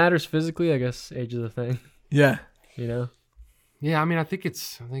 Until it matters physically, I guess age is a thing. Yeah. Yeah, I mean, I think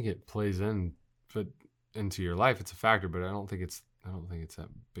it plays into your life. It's a factor, but I don't think it's think it's that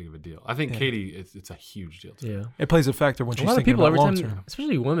big of a deal. I think Yeah. Katie, it's a huge deal. To her. Yeah. It plays a factor when A she's lot of thinking people about every long time, term.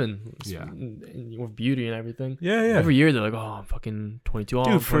 especially women, Yeah. with beauty and everything. Yeah, yeah. Every year they're like, "Oh, I'm fucking 22. Oh,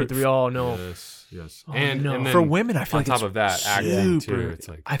 Dude, I'm for- 23. Oh no." Yes. Oh, and no. and then For women, I feel on like top it's of that, acting too. super- It's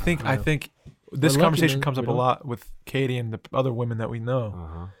like I think Yeah. this lucky, conversation man. comes up We a don't- lot with Katie and the other women that we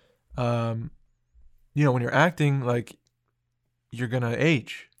know. uh-huh. When you're acting, like, you're gonna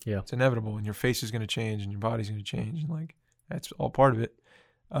age. Yeah. It's inevitable, and your face is gonna change, and your body's gonna change, and like that's all part of it.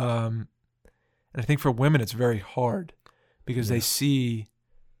 And I think for women, it's very hard because they see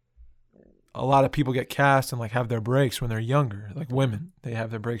a lot of people get cast and like have their breaks when they're younger. Like women, they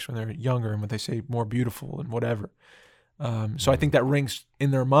have their breaks when they're younger, and what they say more beautiful and whatever. So I think that rings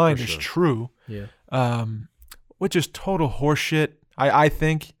in their mind For is sure. true. Yeah. Which is total horseshit. I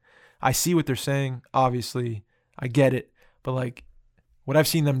think I see what they're saying. Obviously, I get it, but like what I've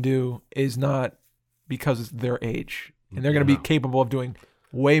seen them do is not because it's their age, and they're going to be No. capable of doing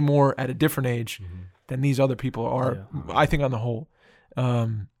way more at a different age Mhm. than these other people are. Yeah. I think on the whole.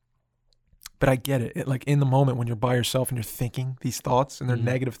 But I get it. Like in the moment when you're by yourself and you're thinking these thoughts and they're Mhm.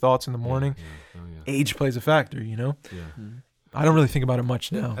 negative thoughts in the morning, Yeah. Oh, yeah. age plays a factor. Yeah. I don't really think about it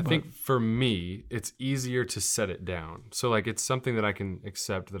much now. I but- think for me, it's easier to set it down. So like it's something that I can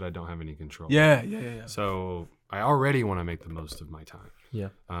accept that I don't have any control. Yeah. So I already want to make the most of my time. Yeah.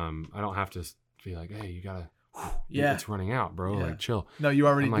 I don't have to be like, hey, you gotta. Yeah. It's running out, bro. Yeah. Like chill. No, you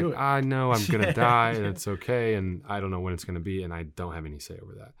already I'm like, do it. I know I'm gonna Yeah. die, and it's okay, and I don't know when it's gonna be, and I don't have any say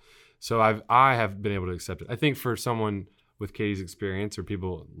over that. So I have been able to accept it. I think for someone with Katie's experience, or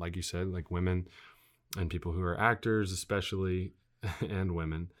people like you said, like women, and people who are actors, especially, and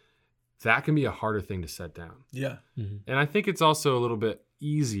women, that can be a harder thing to set down. Yeah. And I think it's also a little bit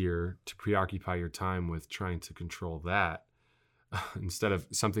easier to preoccupy your time with trying to control that instead of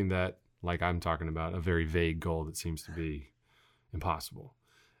something that, like I'm talking about, a very vague goal that seems to be impossible.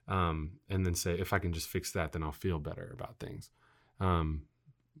 And then say, if I can just fix that, then I'll feel better about things.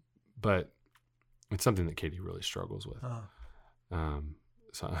 But it's something that Katie really struggles with.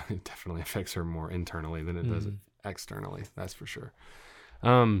 So it definitely affects her more internally than it does externally. That's for sure.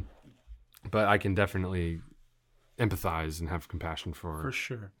 But I can definitely empathize and have compassion For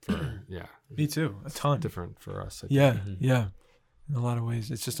sure. yeah. Me too. A ton. Different for us. I Yeah. Mhm. Yeah. In a lot of ways,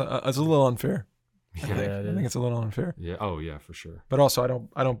 it's just it's a little unfair. think. I Yeah. think. Yeah, it I think is. it's a little unfair. Yeah. Oh yeah, for sure. But also,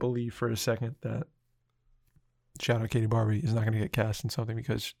 I don't believe for a second that shout out Katie Barbie is not going to get cast in something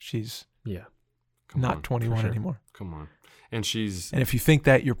because she's Yeah. Come not on, 21 for sure. anymore. Come on. And she's And if you think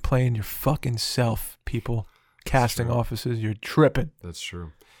that, you're playing your fucking self, people. Casting true. offices, you're tripping. that's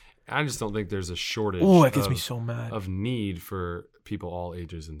true. I just don't think there's a shortage Oh, that gets of, me so mad. of need for people all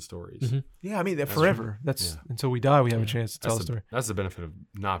ages and stories. Mhm. Yeah, I mean, That's forever. true. That's Yeah. until we die, we have a Yeah. chance to tell a That's story. that's the benefit of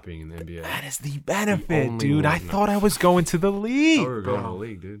not being in the NBA. That is the benefit, only dude. I one. thought I was going to the league. Oh, we're going to the bro.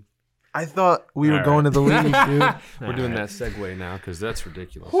 league, dude. I thought we were All going to the league, dude. We're doing that segue now because that's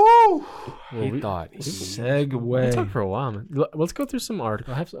ridiculous. Woo! Well, He we thought. we Segue. talked for a while, man. Let's go through some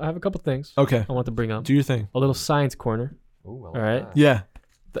articles. I have a couple things Okay, I want to bring up. do your thing. A little science corner. Ooh, All right. Yeah.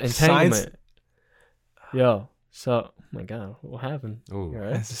 The Science? entanglement. Yo. So, oh my God, what happened? Oh, All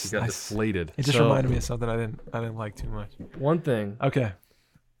right. It's he just got nice. deflated. It just So- reminded me of something I didn't like too much. One thing. Okay,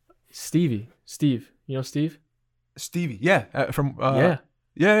 Steve. You know Steve? Stevie. Yeah, from Yeah.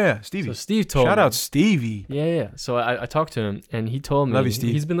 yeah, Stevie. So Steve told Shout me. out Stevie. Yeah. So I talked to him, and he told me Love you,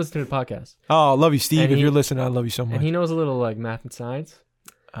 Steve. he's been listening to the podcast, Oh, love you, Steve. And If he- you're listening, I love you so much. and he knows a little like math and science.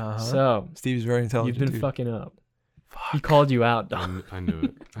 Uh-huh. So Steve's very intelligent. you've been dude. fucking up. He called you out, dog. I knew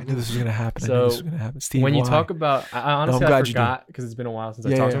it. I knew this was gonna happen. I So, knew this was gonna happen. Steve, When you why? talk about, I honestly glad I you did. forgot because it's been a while since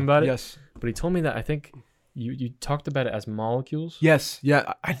I talked to him about it. Yes, But he told me that I think you talked about it as molecules. yes,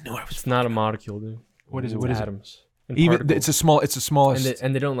 yeah. I knew I was. It's not a molecule, dude. What is it? Ooh. What is it? Atoms. And Even particles. it's the smallest,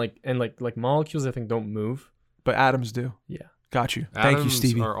 and they don't like molecules. I think don't move. but atoms do. Yeah. Got you. Thank you, Atoms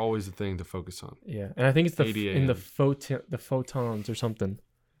Stevie. are always the thing to focus on. Yeah, and I think it's in the 80 the photons or something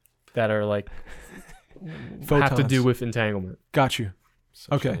that are like have to Photons. do with entanglement. Got you.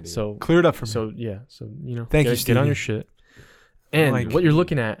 Such Okay. an idiot. So Clear it up for me. so yeah, so Thank you, get on Stevie. your shit. And Like- what you're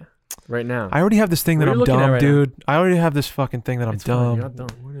looking at right now. I already have this thing that What are I'm you looking at dumb, right now? dude. I already have this fucking thing that I'm It's fine, dumb. you're not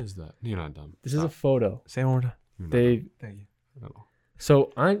dumb. What is that? You're not dumb. This is a Stop. photo. Say one more time. You're not They Thank you. dumb. No.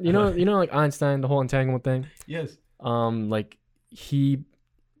 so I you know like Einstein, the whole entanglement thing. Yes. Like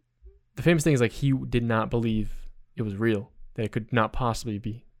the famous thing is like he did not believe it was real, that it could not possibly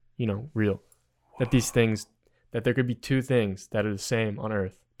be real, that these things, that there could be two things that are the same on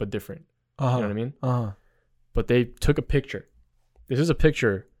Earth but different. Uh You know what I mean? huh. But they took a picture. This is a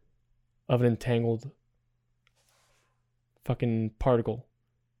picture of an entangled fucking particle.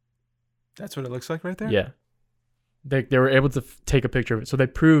 That's what it looks like right there. Yeah. They were able to take a picture of it, so they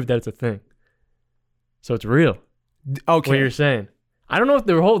proved that it's a thing. So it's real. Okay. What you're saying? I don't know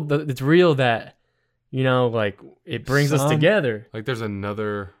if it's real that, like it brings us Son. together. Like there's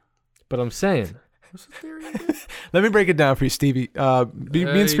another. But I'm saying, What's the theory again? Let me break it down for you, Stevie. Be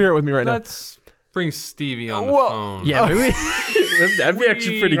in spirit with me right now. Let's bring Stevie on the Whoa. phone. yeah, maybe that'd be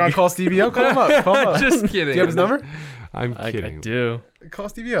actually pretty You want good. to call Stevie up? Call him up. Call him up. Just kidding. Do you have his number? I'm I kidding. do. Call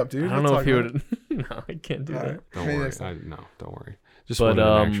Stevie up, dude. I don't We'll know talk if he about it. would. No, I can't do All that. right. Don't Maybe worry. next time. No, don't worry. Just But wanted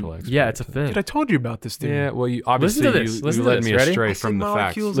an actual expert. yeah, it's a thing. Dude, I told you about this, dude. Yeah, well, you obviously Listen to this. you Listen to led this. me Ready? astray I said from the facts.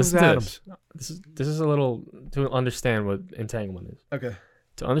 molecules Listen and to atoms. This is a little to understand what entanglement is. Okay.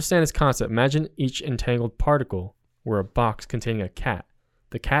 To understand this concept, imagine each entangled particle were a box containing a cat.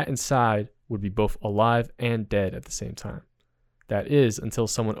 The cat inside would be both alive and dead at the same time. That is, until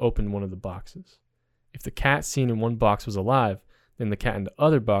someone opened one of the boxes. If the cat seen in one box was alive, then the cat in the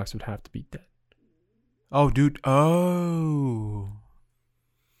other box would have to be dead. Oh, dude. Oh.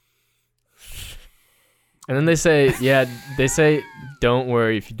 And then they say, don't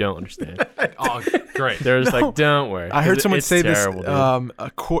worry if you don't understand. Oh, great. They're just like, don't worry. I heard 'Cause someone it's say terrible,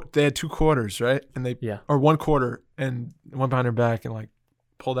 this. dude. They had 2 quarters, right? And they Yeah. or 1 quarter, and went behind her back and like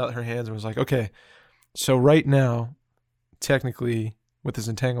pulled out her hands and was like, "Okay, so right now, technically, with this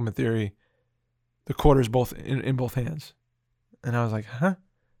entanglement theory, the quarter's both in both hands." And I was like, "Huh?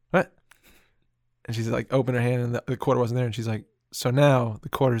 What?" And she's like, opened her hand, and the quarter wasn't there. And she's like, "So now the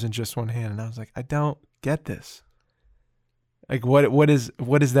quarter's in just one hand." And I was like, "I don't get this. Like, what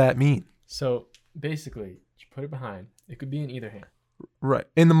does that mean?" So basically, you put it behind. It could be in either hand. Right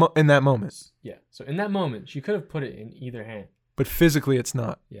in that moment, Yeah. So in that moment, she could have put it in either hand. but physically, it's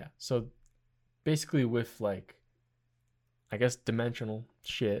not. Yeah. So basically, with like, I guess dimensional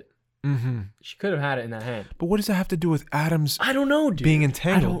shit, Mm-hmm. she could have had it in that hand. But what does that have to do with atoms I don't know, dude. being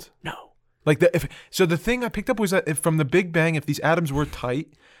entangled? I don't know. Like the thing I picked up was that if from the Big Bang, if these atoms were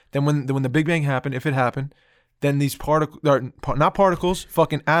tight, then when the Big Bang happened, if it happened, then these not particles,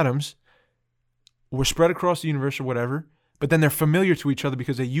 fucking atoms, were spread across the universe or whatever. But then they're familiar to each other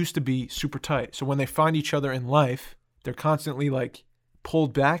because they used to be super tight. So when they find each other in life, they're constantly like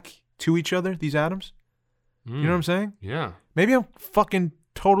pulled back to each other. These atoms. You know what I'm saying? Yeah. Maybe I'm fucking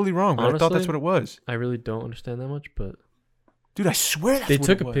totally wrong, but I thought that's Honestly, what it was. I really don't understand that much, but Dude, I swear that's they what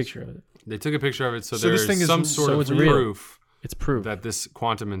took it a was. picture of it. They took a picture of it, so So this there's thing is- some sort so of it's real. proof It's proof. that this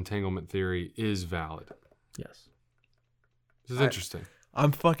quantum entanglement theory is valid. Yes. This is interesting.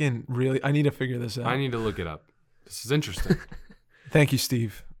 I'm fucking really. I need to figure this out. I need to look it up. This is interesting. Thank you,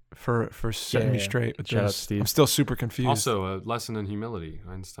 Steve, for setting me Yeah. straight with Shout out, this. Steve. I'm still super confused. Also, a lesson in humility.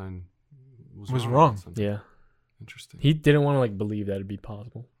 Einstein Was wrong. about something. Yeah. Interesting. He didn't want to like believe that it'd be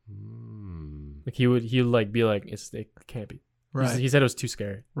possible. Like he would like be like it can't be. right, He said it was too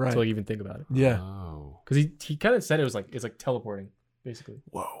scary right, to like even think about it. yeah. Oh. Because he kind of said it's like teleporting, basically.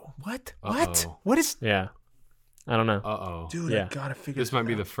 Whoa, what? Uh-oh. What is? Yeah. I don't know. Uh-oh. Dude, Yeah. I gotta figure. This might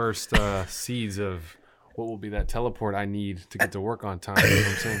be the first seeds of what will be that teleport I need to get to work on time. You know what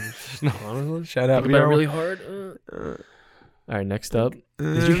I'm saying? No. Honestly, shout out. think about it really hard. All right, next up.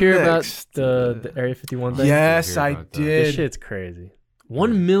 Did you hear about the Area 51 thing? Yes, I I did hear about that. This did. shit's crazy.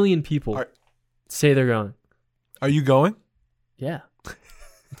 1 million people Are- say they're going. Are you going? Yeah.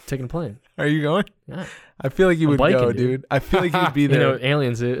 Taking a plane. Are you going? Yeah. I feel like you I'm would biking, go, dude. dude. I feel like you'd be You there, know,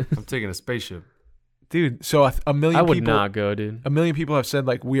 aliens. I'm taking a spaceship. dude. So a million I would people. not go, dude. A million people have said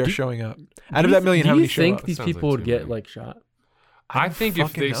like we are Do- showing up. Do Out of you that million, how do many you show think up? these Sounds like people would too get many. like shot? I don't think if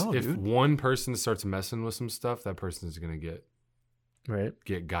fucking know, if dude. one person starts messing with some stuff, that person is gonna get Right.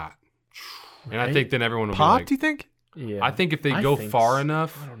 got. And Right? I think then everyone will Pop? be Do you think? Yeah. I think if they I go think far so.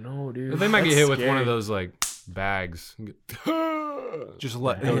 enough, I don't know, dude. they might get That's hit with one scary. of those like bags. And Just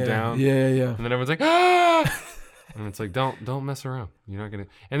let Go yeah, down. Yeah, yeah. then everyone's like, ah! And it's like, don't mess around. You're not gonna.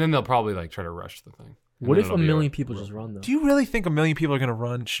 And then they'll probably like try to rush the thing. And What then if it'll a be million people just run though? Do you really think a million people are gonna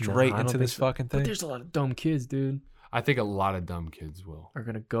run No, straight I don't into think this so. fucking But thing? there's a lot of dumb kids, dude. I think a lot of dumb kids will. Are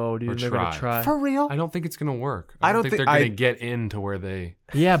gonna go, dude. Or They're gonna try. For real? I don't think it's gonna work. I I don't don't think think- they're gonna I- get into where they.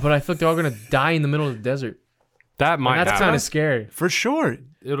 Yeah, but I feel like they're all gonna die in the middle of the desert. That And might that's happen. kind of scary. For sure.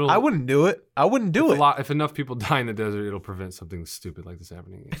 It'll. I wouldn't do it. I wouldn't do if it. a lot. If enough people die in the desert, it'll prevent something stupid like this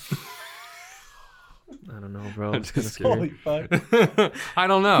happening again. I don't know, bro. I'm It's kind of just scary. fuck. I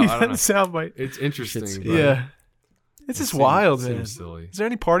don't know. I don't know. Soundbite. It's interesting. Shit's- but Yeah. It's it just seems- wild, it man. seems silly. Is there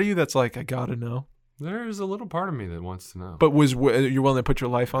any part of you that's like, I gotta know? There's a little part of me that wants to know. But you're willing to put your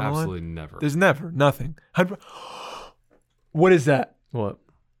life on the line? absolutely never. There's never. Nothing. What is that? What?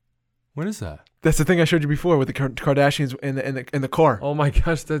 What is that? That's the thing I showed you before with the Kardashians in the car. Oh my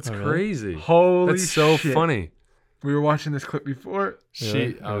gosh, that's Oh, really? crazy. Holy That's so shit. funny. We were watching this clip before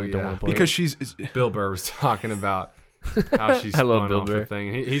She, I don't wanna play because it. she's Bill Burr was talking about how she I love spun Bill off Burr. the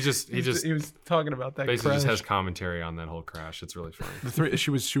thing. He just he was talking about that basically crash. just has commentary on that whole crash. It's really funny.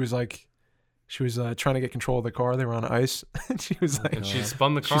 She was trying to get control of the car. They were on ice. And she was like, And she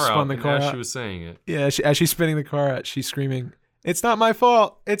spun the car spun out, the and car as out. she was saying it, yeah. As she's spinning the car out, she's screaming, "It's not my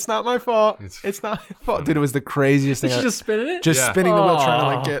fault! It's not my fault! It's not my fault!" Dude, it was the craziest thing. Did she just spinning it? Just Yeah. spinning the wheel, trying to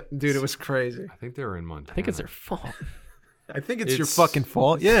like Aw. get. Dude, it was crazy. I think they were in Montana. I think it's their fault. I think it's your It's- fucking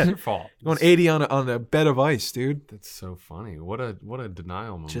fault. It's Yeah, your fault. going 80 on a bed of ice, dude. That's so funny. What a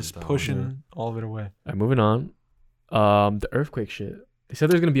denial moment. Just though. pushing all of it away. All right, moving on. The earthquake shit. They said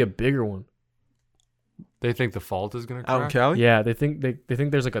there's gonna be a bigger one. They think the fault is gonna Out in crack. Cali. Yeah, they think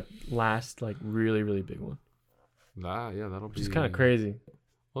there's like a last like really really big one, Yeah, that'll be. which is kind of crazy.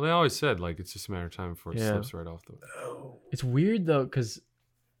 Well, they always said like it's just a matter of time before it Yeah. slips right off the. It's weird though, because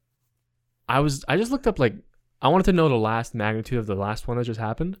I just looked up like I wanted to know the last magnitude of the last one that just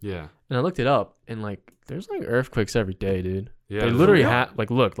happened, Yeah. and I looked it up, and like there's like earthquakes every day, dude. Yeah. They there's literally a-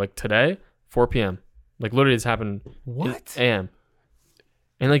 look like today, 4 p.m. Like literally it's happened What? a.m.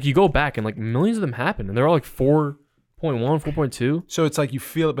 And like you go back and like millions of them happen, and they're all like 4.1, 4.2. So it's like you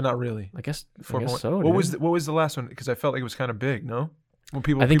feel it, but not really. I guess 4 point. so. what dude. was the last one? Because I felt like it was kind of big. No, when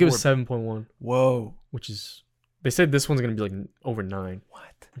people. I think it people was were- 7.1, Whoa. which is they said this one's gonna be like over 9, What?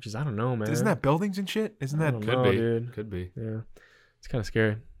 which is I don't know, man. Isn't that buildings and shit? Isn't I that? don't Could know, be. dude. Could be. Yeah, it's kind of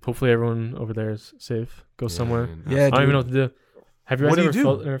scary. Hopefully everyone over there is safe. Go somewhere. man, Yeah, I don't even dude. know what to do. Have you What guys do you ever do?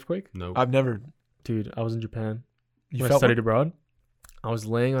 felt an earthquake? Nope. I've never. Dude, I was in Japan You when I felt studied abroad. I was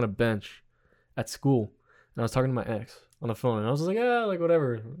laying on a bench at school, and I was talking to my ex on the phone, and I was just like, yeah, like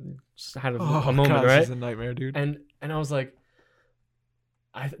whatever. Just had a moment, God, right? This is a nightmare, dude. And I was like,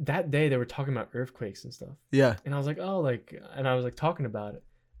 that day they were talking about earthquakes and stuff, Yeah, and I was like, oh, like, and I was like talking about it,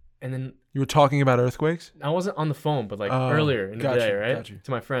 and then you were talking about earthquakes. I wasn't on the phone, but like Oh, earlier in the got day, you, right, got you.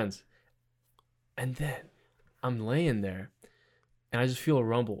 to my friends, and then I'm laying there, and I just feel a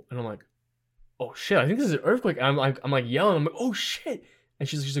rumble, and I'm like, oh shit, I think this is an earthquake. And I'm like yelling, I'm like, oh shit, and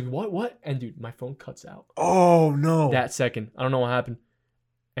she's like, what? And dude, my phone cuts out Oh no. that second. I don't know what happened,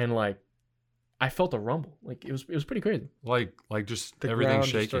 and like, I felt a rumble. Like it was pretty crazy. Like just The everything ground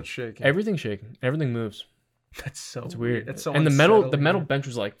just shaking. starts shaking. Everything's shaking. Everything moves. That's so. It's weird. That's so. And the metal unsettling. bench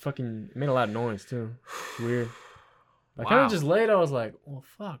was like fucking it made a lot of noise too. It's weird. I kind Wow. of just laid. I was like, oh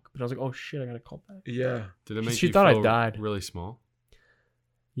fuck, but I was like, oh shit, I gotta call back. Yeah. Did it make She you thought I feel died. really small?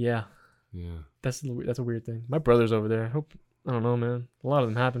 Yeah, Yeah. that's a weird thing. My brother's over there. I don't know, man. A lot of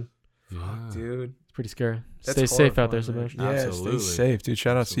them happen. Yeah. Dude. It's pretty scary. That's Stay safe out there, horrifying, Sebastian. man. Yeah, Absolutely. stay safe, dude.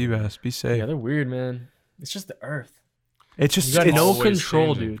 Shout out Absolutely. Seabass. Be safe. Yeah, they're weird, man. It's just the earth. It's just You got it's no always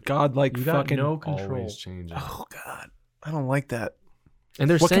control, changing. dude. God like You got fucking. no control. Always changing. Oh God, I don't like that. And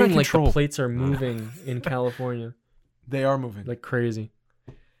they're What can I saying like the control? plates are moving in California They are moving. like crazy.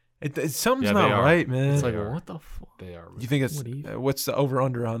 Something's Yeah, not they are. right, man. It's They like are. what the fuck? They are. You think it's What even? what's the over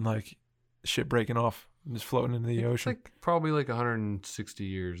under on like shit breaking off and just floating into the It's ocean? like probably like 160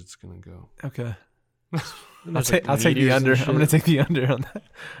 years it's gonna go. Okay, And I'll there's, take like, the meteors and under. I'm shit. gonna take the under on that.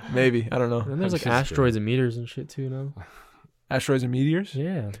 Maybe I don't know. And there's like That's just asteroids and meteors and shit too now. Asteroids and meteors.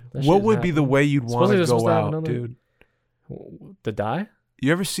 Yeah. that What shit's would be the happening. way you'd want Supposedly to they're supposed go to have out, another- dude? To die?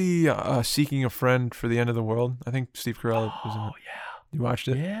 You ever see Seeking a Friend for the End of the World? I think Steve Carell was in it. You watched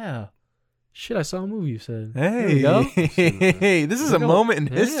it? Yeah. Shit, I saw a movie you said. Hey, There we go. hey, this is a Look at- moment in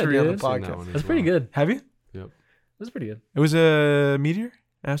Yeah, history on the dude. Seen that podcast. one as That's pretty well. good. Have you? That's pretty good. It was a meteor,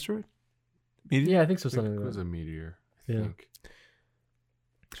 asteroid. Meteor. Yeah, I think so. I think Something it like was that. a meteor. I Yeah. think.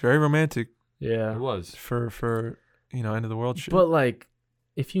 It's very romantic Yeah. It was. for end of the world shit. But like,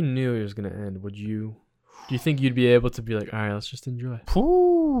 if you knew it was gonna end, would you? Do you think you'd be able to be like, all right, let's just enjoy?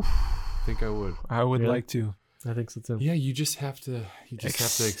 Phew. I think I would. I would Really? like to. I think so too. Yeah, you just have to. You just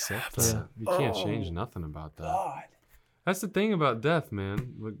have to accept Accept. that. You can't change Oh, nothing about that. God. That's the thing about death,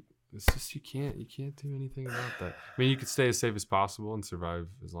 man. Look, it's just you can't do anything about that. I mean, you could stay as safe as possible and survive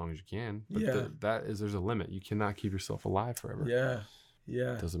as long as you can. But Yeah. there's a limit. You cannot keep yourself alive forever. Yeah.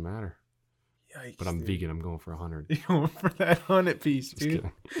 Yeah. It doesn't matter. Yikes, But I'm dude. vegan. I'm going for 100. You going for that 100 piece, Just dude.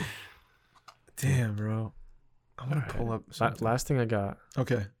 kidding. Damn, bro. I'm gonna Alright. pull up. Something. Last thing I got,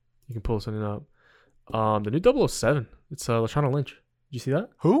 Okay. you can pull something up. The new 007. It's Lashana Lynch. Did you see that?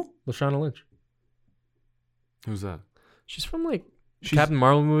 Who? Lashana Lynch. Who's that? She's from like She's, Captain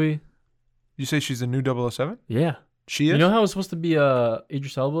Marvel movie. You say she's the new 007? Yeah. She is. You know how it was supposed to be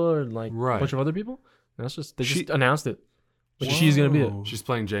Idris Elba or like Right. a bunch of other people? That's just they She- just announced it. But she's gonna be it. Whoa. She's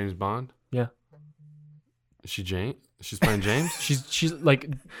playing James Bond. Yeah. Is she Jane? She's playing James. She's like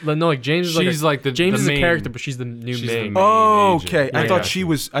no, like James is like She's like the James the is main, a character, but she's the new she's the main. main Oh, agent. okay. I Yeah, thought got she you.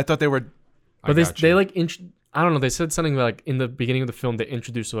 was. I thought they were. I But they got they you. like I don't know. They said something like in the beginning of the film they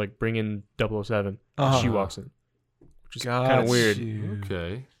introduced her, like bring in 007. She walks in, which is kind of weird.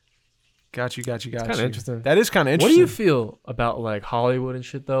 Okay. Got you. It's kind of interesting. That is kind of What interesting. do you feel about like Hollywood and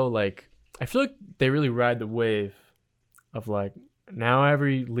shit though? Like, I feel like they really ride the wave of like now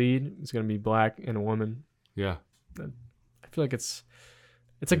every lead is gonna be black and a woman. Yeah. I feel like it's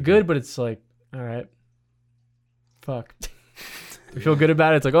a good, but it's like, all right, fuck. You feel good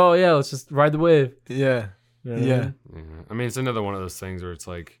about it. It's like, oh yeah, let's just ride the wave. Yeah. You know what I Yeah. mean? Yeah. I mean, it's another one of those things where it's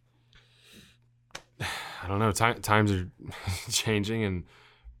like, I don't know, times are changing and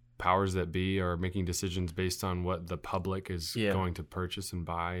powers that be are making decisions based on what the public is going to purchase and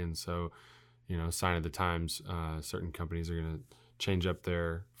buy. And so, sign of the times, certain companies are going to change up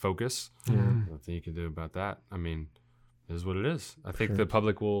their focus. Mm-hmm. Nothing you can do about that. I mean, it is what it is. I think the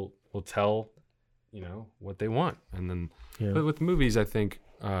public will tell, what they want. And then, but with movies, I think,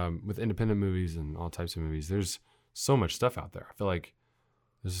 with independent movies and all types of movies, there's so much stuff out there. I feel like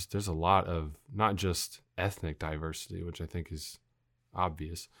there's a lot of not just ethnic diversity, which I think is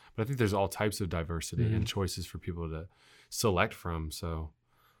obvious, but I think there's all types of diversity and choices for people to select from. So,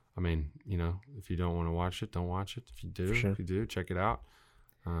 I mean, if you don't want to watch it, don't watch it. If you do, check it out.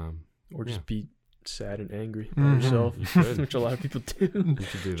 Or just be sad and angry Mm-hmm. by yourself, You could. which a lot of people do. You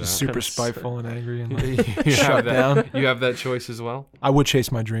could do that. Just super Kinda spiteful and angry and like, you shut have that, down. You have that choice as well. I would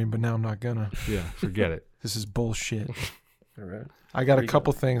chase my dream, but now I'm not gonna. Yeah, forget it. This is bullshit. All right. I got There a you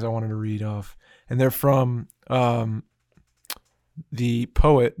couple things I wanted to read off, and they're from the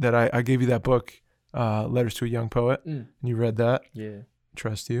poet that I gave you that book, Letters to a Young Poet. Mm. And you read that. Yeah.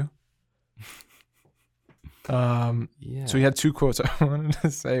 Trust you. Yeah. So he had two quotes. I wanted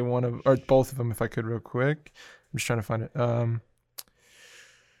to say both of them if I could real quick. I'm just trying to find it.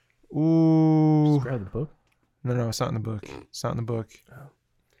 Ooh. Just grab the book. No, it's not in the book. It's not in the book. Oh.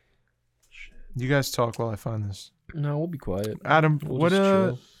 Shit. You guys talk while I find this. No, we'll be quiet. Adam, We'll just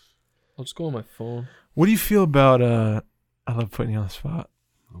chill. I'll just go on my phone. what do you feel about I love putting you on the spot.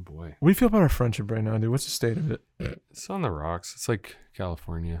 Oh boy, What do you feel about our friendship right now, dude? What's the state of it? it's on the rocks. It's like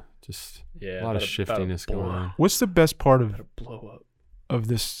California. Just Yeah. a lot of shiftiness going on. What's the best part About to blow up. of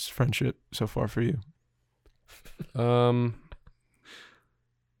this friendship so far for you?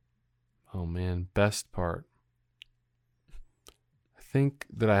 Oh man, best part. I think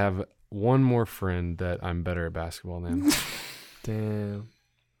that I have one more friend that I'm better at basketball than. Damn.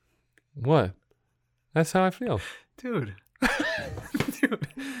 What? That's how I feel. Dude.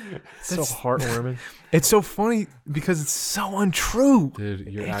 So That's- heartwarming. It's so funny because it's so untrue. Dude,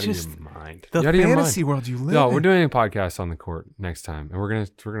 you're It's out just of your mind. The You're out of your mind. fantasy world you live No, in. we're doing a podcast on the court next time, and we're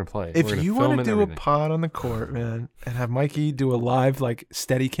gonna play. If We're gonna you film want to and do a everything. pod on the court, man, and have Mikey do a live like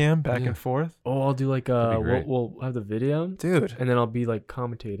steady cam back Yeah. and forth, Oh, I'll do like That'd be great. we'll have the video dude. and then I'll be like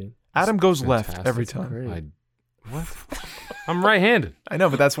commentating. Adam goes left Fantastic. every time. Great. What? I'm right-handed. I know,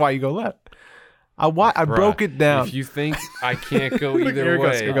 but that's why you go left. I Bruh, broke it down. If you think I can't go Look, either here it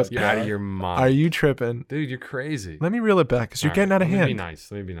goes, way, here it goes. you're out of your mind. Are you tripping? Dude, you're crazy. Let me reel it back because you're All getting right, out of Let me hand. be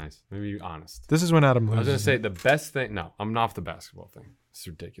nice. Let me be nice. Let me be honest. This is when Adam I was loses. gonna say the best thing. No, I'm off the basketball thing. It's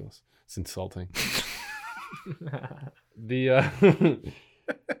ridiculous. It's insulting. The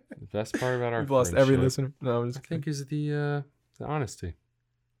best part about our We've lost every friendship, listener. No, I'm I just think, is the honesty.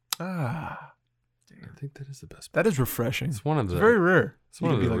 ah, I think that is the best. that is refreshing. It's one of It's the. very rare. It's You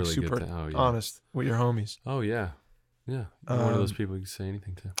one can of be the like really super good things. Oh yeah. honest with your homies. Oh yeah. Yeah. You're one of those Um, people you can say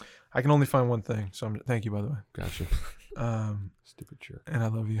anything to. I can only find one thing, so thank you by the way. Gotcha. Stupid jerk. And I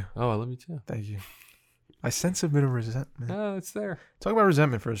love you. Oh, I love you too. Thank you. I sense a bit of resentment. Oh, it's there. Talk about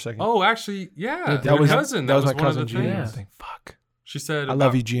resentment for a second. Oh, actually, yeah. That Your was- cousin. That was my one of cousin the Gianna. Yeah. things. I think. Fuck. She said, I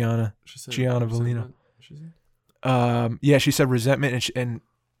love you, Gianna. She said, Gianna she said Bellino. what? She said? Yeah, she said resentment, and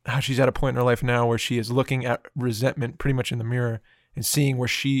how she's at a point in her life now where she is looking at resentment pretty much in the mirror and seeing where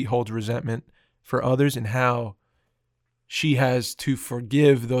she holds resentment for others and how she has to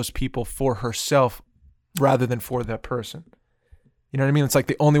forgive those people for herself rather than for that person. You know what I mean? It's like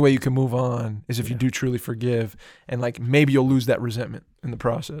the only way you can move on is if you Yeah. do truly forgive, and like maybe you'll lose that resentment in the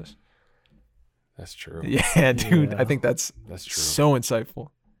process. That's true. Yeah, dude, Yeah. I think that's That's true. so insightful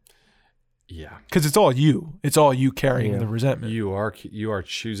Yeah. because it's all you. It's all you carrying Yeah. the resentment. You are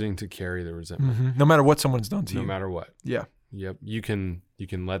choosing to carry the resentment, Mhm. No matter what someone's done to no you. matter what. Yeah. Yep. You can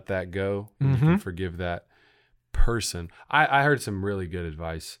let that go. And You Mhm. can forgive that person. I heard some really good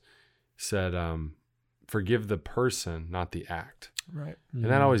advice. Said, forgive the person, not the act. Right. And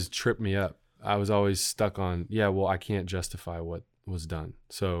that always tripped me up. I was always stuck on, well, I can't justify what was done,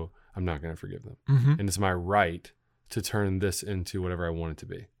 so I'm not going to forgive them. Mm-hmm. And it's my right to turn this into whatever I want it to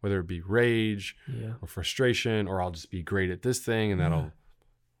be, whether it be rage Yeah. or frustration, or I'll just be great at this thing and that'll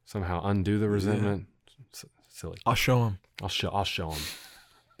somehow undo the resentment. silly. I'll show him. I'll show them.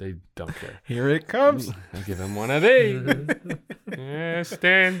 They don't care. Here it comes. I give him one of these. Yeah,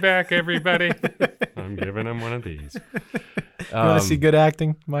 stand back, everybody. I'm giving him one of these. You want to see good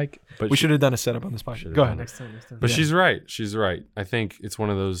acting, Mike? But We should have done a setup on this podcast. Should've Go done ahead. Next time. But Yeah. she's right. She's right. I think it's one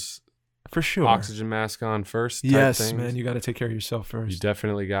of those For sure. oxygen mask on first type Yes, things. man. You got to take care of yourself You first.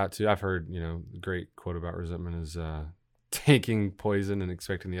 definitely got to. I've heard, the great quote about resentment is taking poison and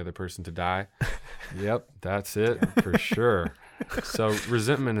expecting the other person to die. Yep, that's it for sure. So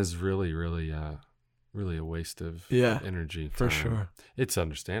resentment is really, really, really a waste of Yeah, energy. for time. sure. It's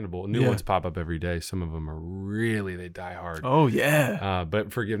understandable. New Yeah. ones pop up every day. Some of them are really, they die hard. Oh, yeah.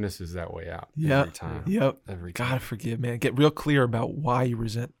 But forgiveness is that way out Yep. every time. Yep. Every time. Gotta forgive, man. Get real clear about why you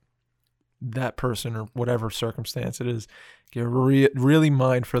resent that person or whatever circumstance it is. Get really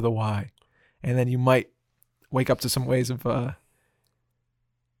mind for the why. And then you might wake up to some ways of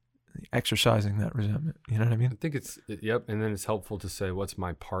exercising that resentment. You know what I I mean? think yep. And then it's helpful to say, what's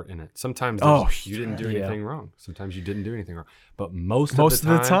my part in it? Sometimes Oh, you didn't do yeah. anything wrong. Sometimes you didn't do anything wrong. But most Most of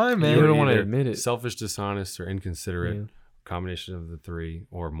the time, man. You you're don't wanna either admit it. selfish, dishonest, or inconsiderate, Yeah. combination of the three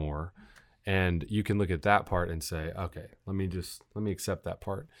or more. And you can look at that part and say, okay, let me accept that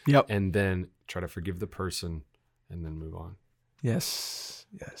part. Yep. And then try to forgive the person and then move on. Yes.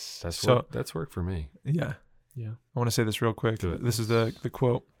 That's work for me. Yeah. Yeah. I want to say this real quick. Do it. This is the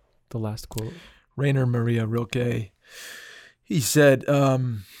quote. The last quote. Rainer Maria Rilke. He said,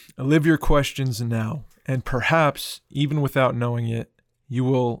 live your questions now, and perhaps, even without knowing it, you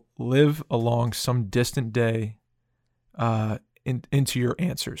will live along some distant day into your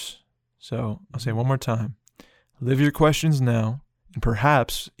answers. So I'll say it one more time. Live your questions now, and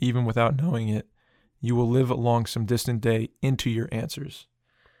perhaps, even without knowing it, you will live along some distant day into your answers.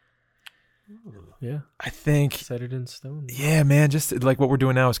 Yeah. I think Set it in stone. yeah, man, just like what we're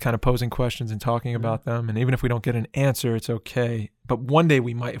doing now is kind of posing questions and talking about them. And even if we don't get an answer, it's okay. But one day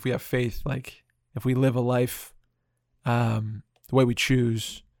we might, if we have faith, like if we live a life the way we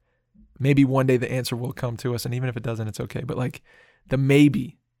choose, maybe one day the answer will come to us. And even if it doesn't, it's okay. But like the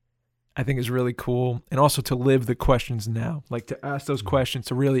maybe, I think is really cool. And also to live the questions now, like to ask those questions,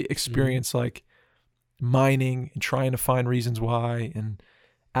 to really experience like mining and trying to find reasons why and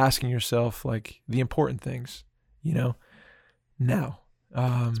asking yourself like the important things, now.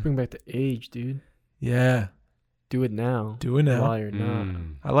 Let's bring back the age, dude. Yeah, Do it now. do it now. While you're not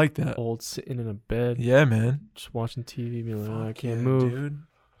Mm. I like that. old, sitting in a bed, Yeah, man. just watching TV, being like, oh, I Fuck can't yeah, move, dude.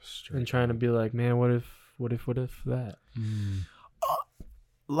 and trying to be like, man, what if that?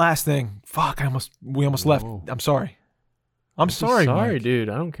 Last thing. Fuck, we almost left. Whoa. I'm sorry. I'm sorry, sorry, Mike. dude.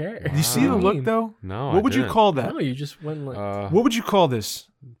 I don't care. You see the Wow. look though? No, What would you call that? No, you just went like, What would you call this?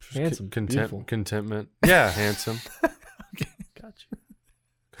 Handsome, beautiful. contentment. Yeah, handsome, gotcha.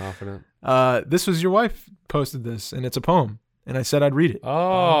 confident. This was your wife posted this, and it's a poem, and I said I'd read it.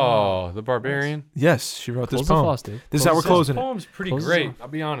 Oh, the barbarian. Yes, she wrote Close this the poem. faucet. This is how we're This closing it. poem's pretty Close great. this I'll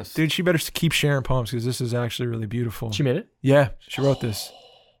be honest. Dude, she better keep sharing poems because this is actually really beautiful. She made it. Yeah, she wrote this.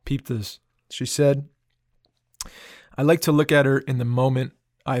 Peep this. She said, I like to look at her in the moment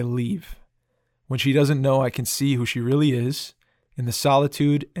I leave. When she doesn't know, I can see who she really is in the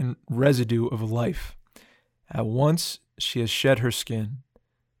solitude and residue of life. At once, she has shed her skin.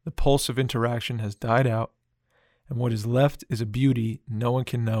 The pulse of interaction has died out, and what is left is a beauty no one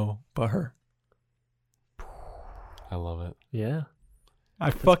can know but her. I love it. Yeah. I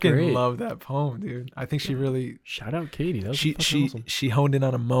fucking great. love that poem, dude. I think she really Shout out Katie. That was she fucking awesome. she honed in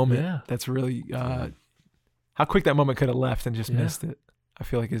on a moment Yeah. that's really how quick that moment could have left and just Yeah. missed it. I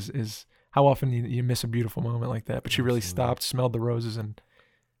feel like is how often you miss a beautiful moment like that, but she really Absolutely. stopped, smelled the roses, and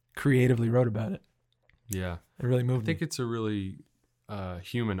creatively wrote about it. Yeah, It really I moved think me. it's a really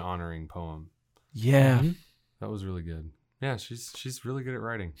human honoring poem. Yeah, Mhm. That was really good. Yeah, she's really good at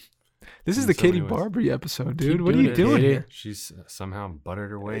writing. this is in the so Katie many ways. Barbary episode, dude. Keep What are you doing it, doing Katie. here? She's somehow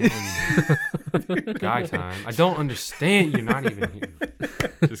buttered her way in guy time. I don't understand you not even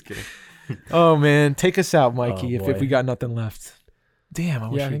here. Just kidding. Oh man, take us out, Mikey. Oh, if we boy. got nothing left. Damn, I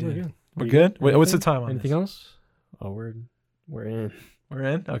wish Yeah, I we think we're did. good. We're You good. got What's the anything? time on Anything this? else? Oh, we're in. We're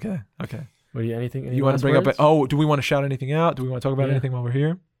in. Okay. What do you? Anything? Any You want to last bring words? up? Oh, do we want to shout anything out? Do we want to talk about Yeah. anything while we're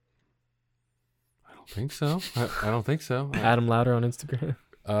here? I don't think so. I don't think so. Adam Louder on Instagram.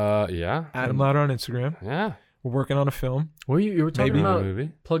 Yeah. Adam Louder on Instagram. Yeah. We're working on a film. What you were talking Maybe. about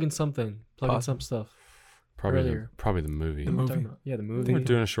movie. plugging some Possible. stuff. Probably earlier. probably the movie. The What were we movie. talking about? Yeah, the movie. We're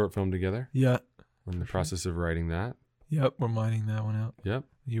doing a short film together. Yeah. We're in the process of writing that. Yep. We're mining that one out. Yep.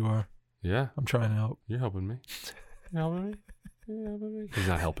 You are. Yeah. I'm trying to help. You're helping me. You helping me? You're helping me? He's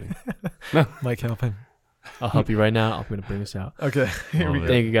not helping. Mike, help him. I'll help you right now. I'm going to bring us out. Okay, here we Love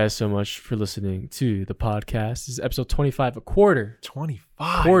go. it. Thank you guys so much for listening to the podcast. This is episode 25, a quarter.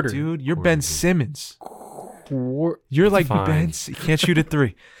 25, Quarter. dude. You're Quarter, Ben dude. Simmons. Quar- You're like Fine. Ben. You can't shoot at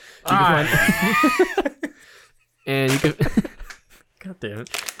 3. And you can... God damn it.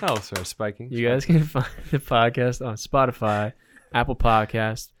 Oh, sorry, spiking. You guys can find the podcast on Spotify, Apple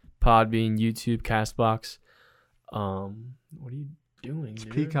Podcast, Podbean, YouTube, Castbox. What are you doing,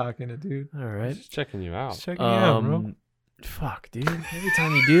 dude? Peacocking it, dude. All right. Just checking you out. Just checking you out, bro. Fuck, dude. Every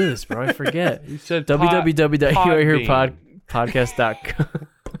time you do this, bro, I forget. You said www.youareherepodcast.co.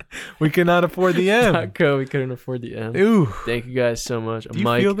 We cannot afford the M. We couldn't afford the M. Ooh. Thank you guys so much. Do you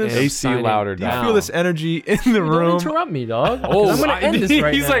Mike feel this? and I'm AC signing louder Do you down. feel this energy in the Don't room? interrupt me, dog. Oh, I'm gonna end this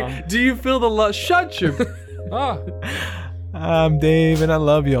right he's now. like, do you feel the love? Shut your. Ah. I'm Dave, and I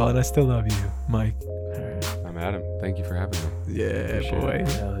love y'all, and I still love you, Mike. I'm Adam. Thank you for having me. Yeah, Appreciate boy. it.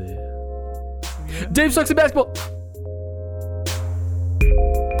 Hell yeah. Dave sucks at basketball.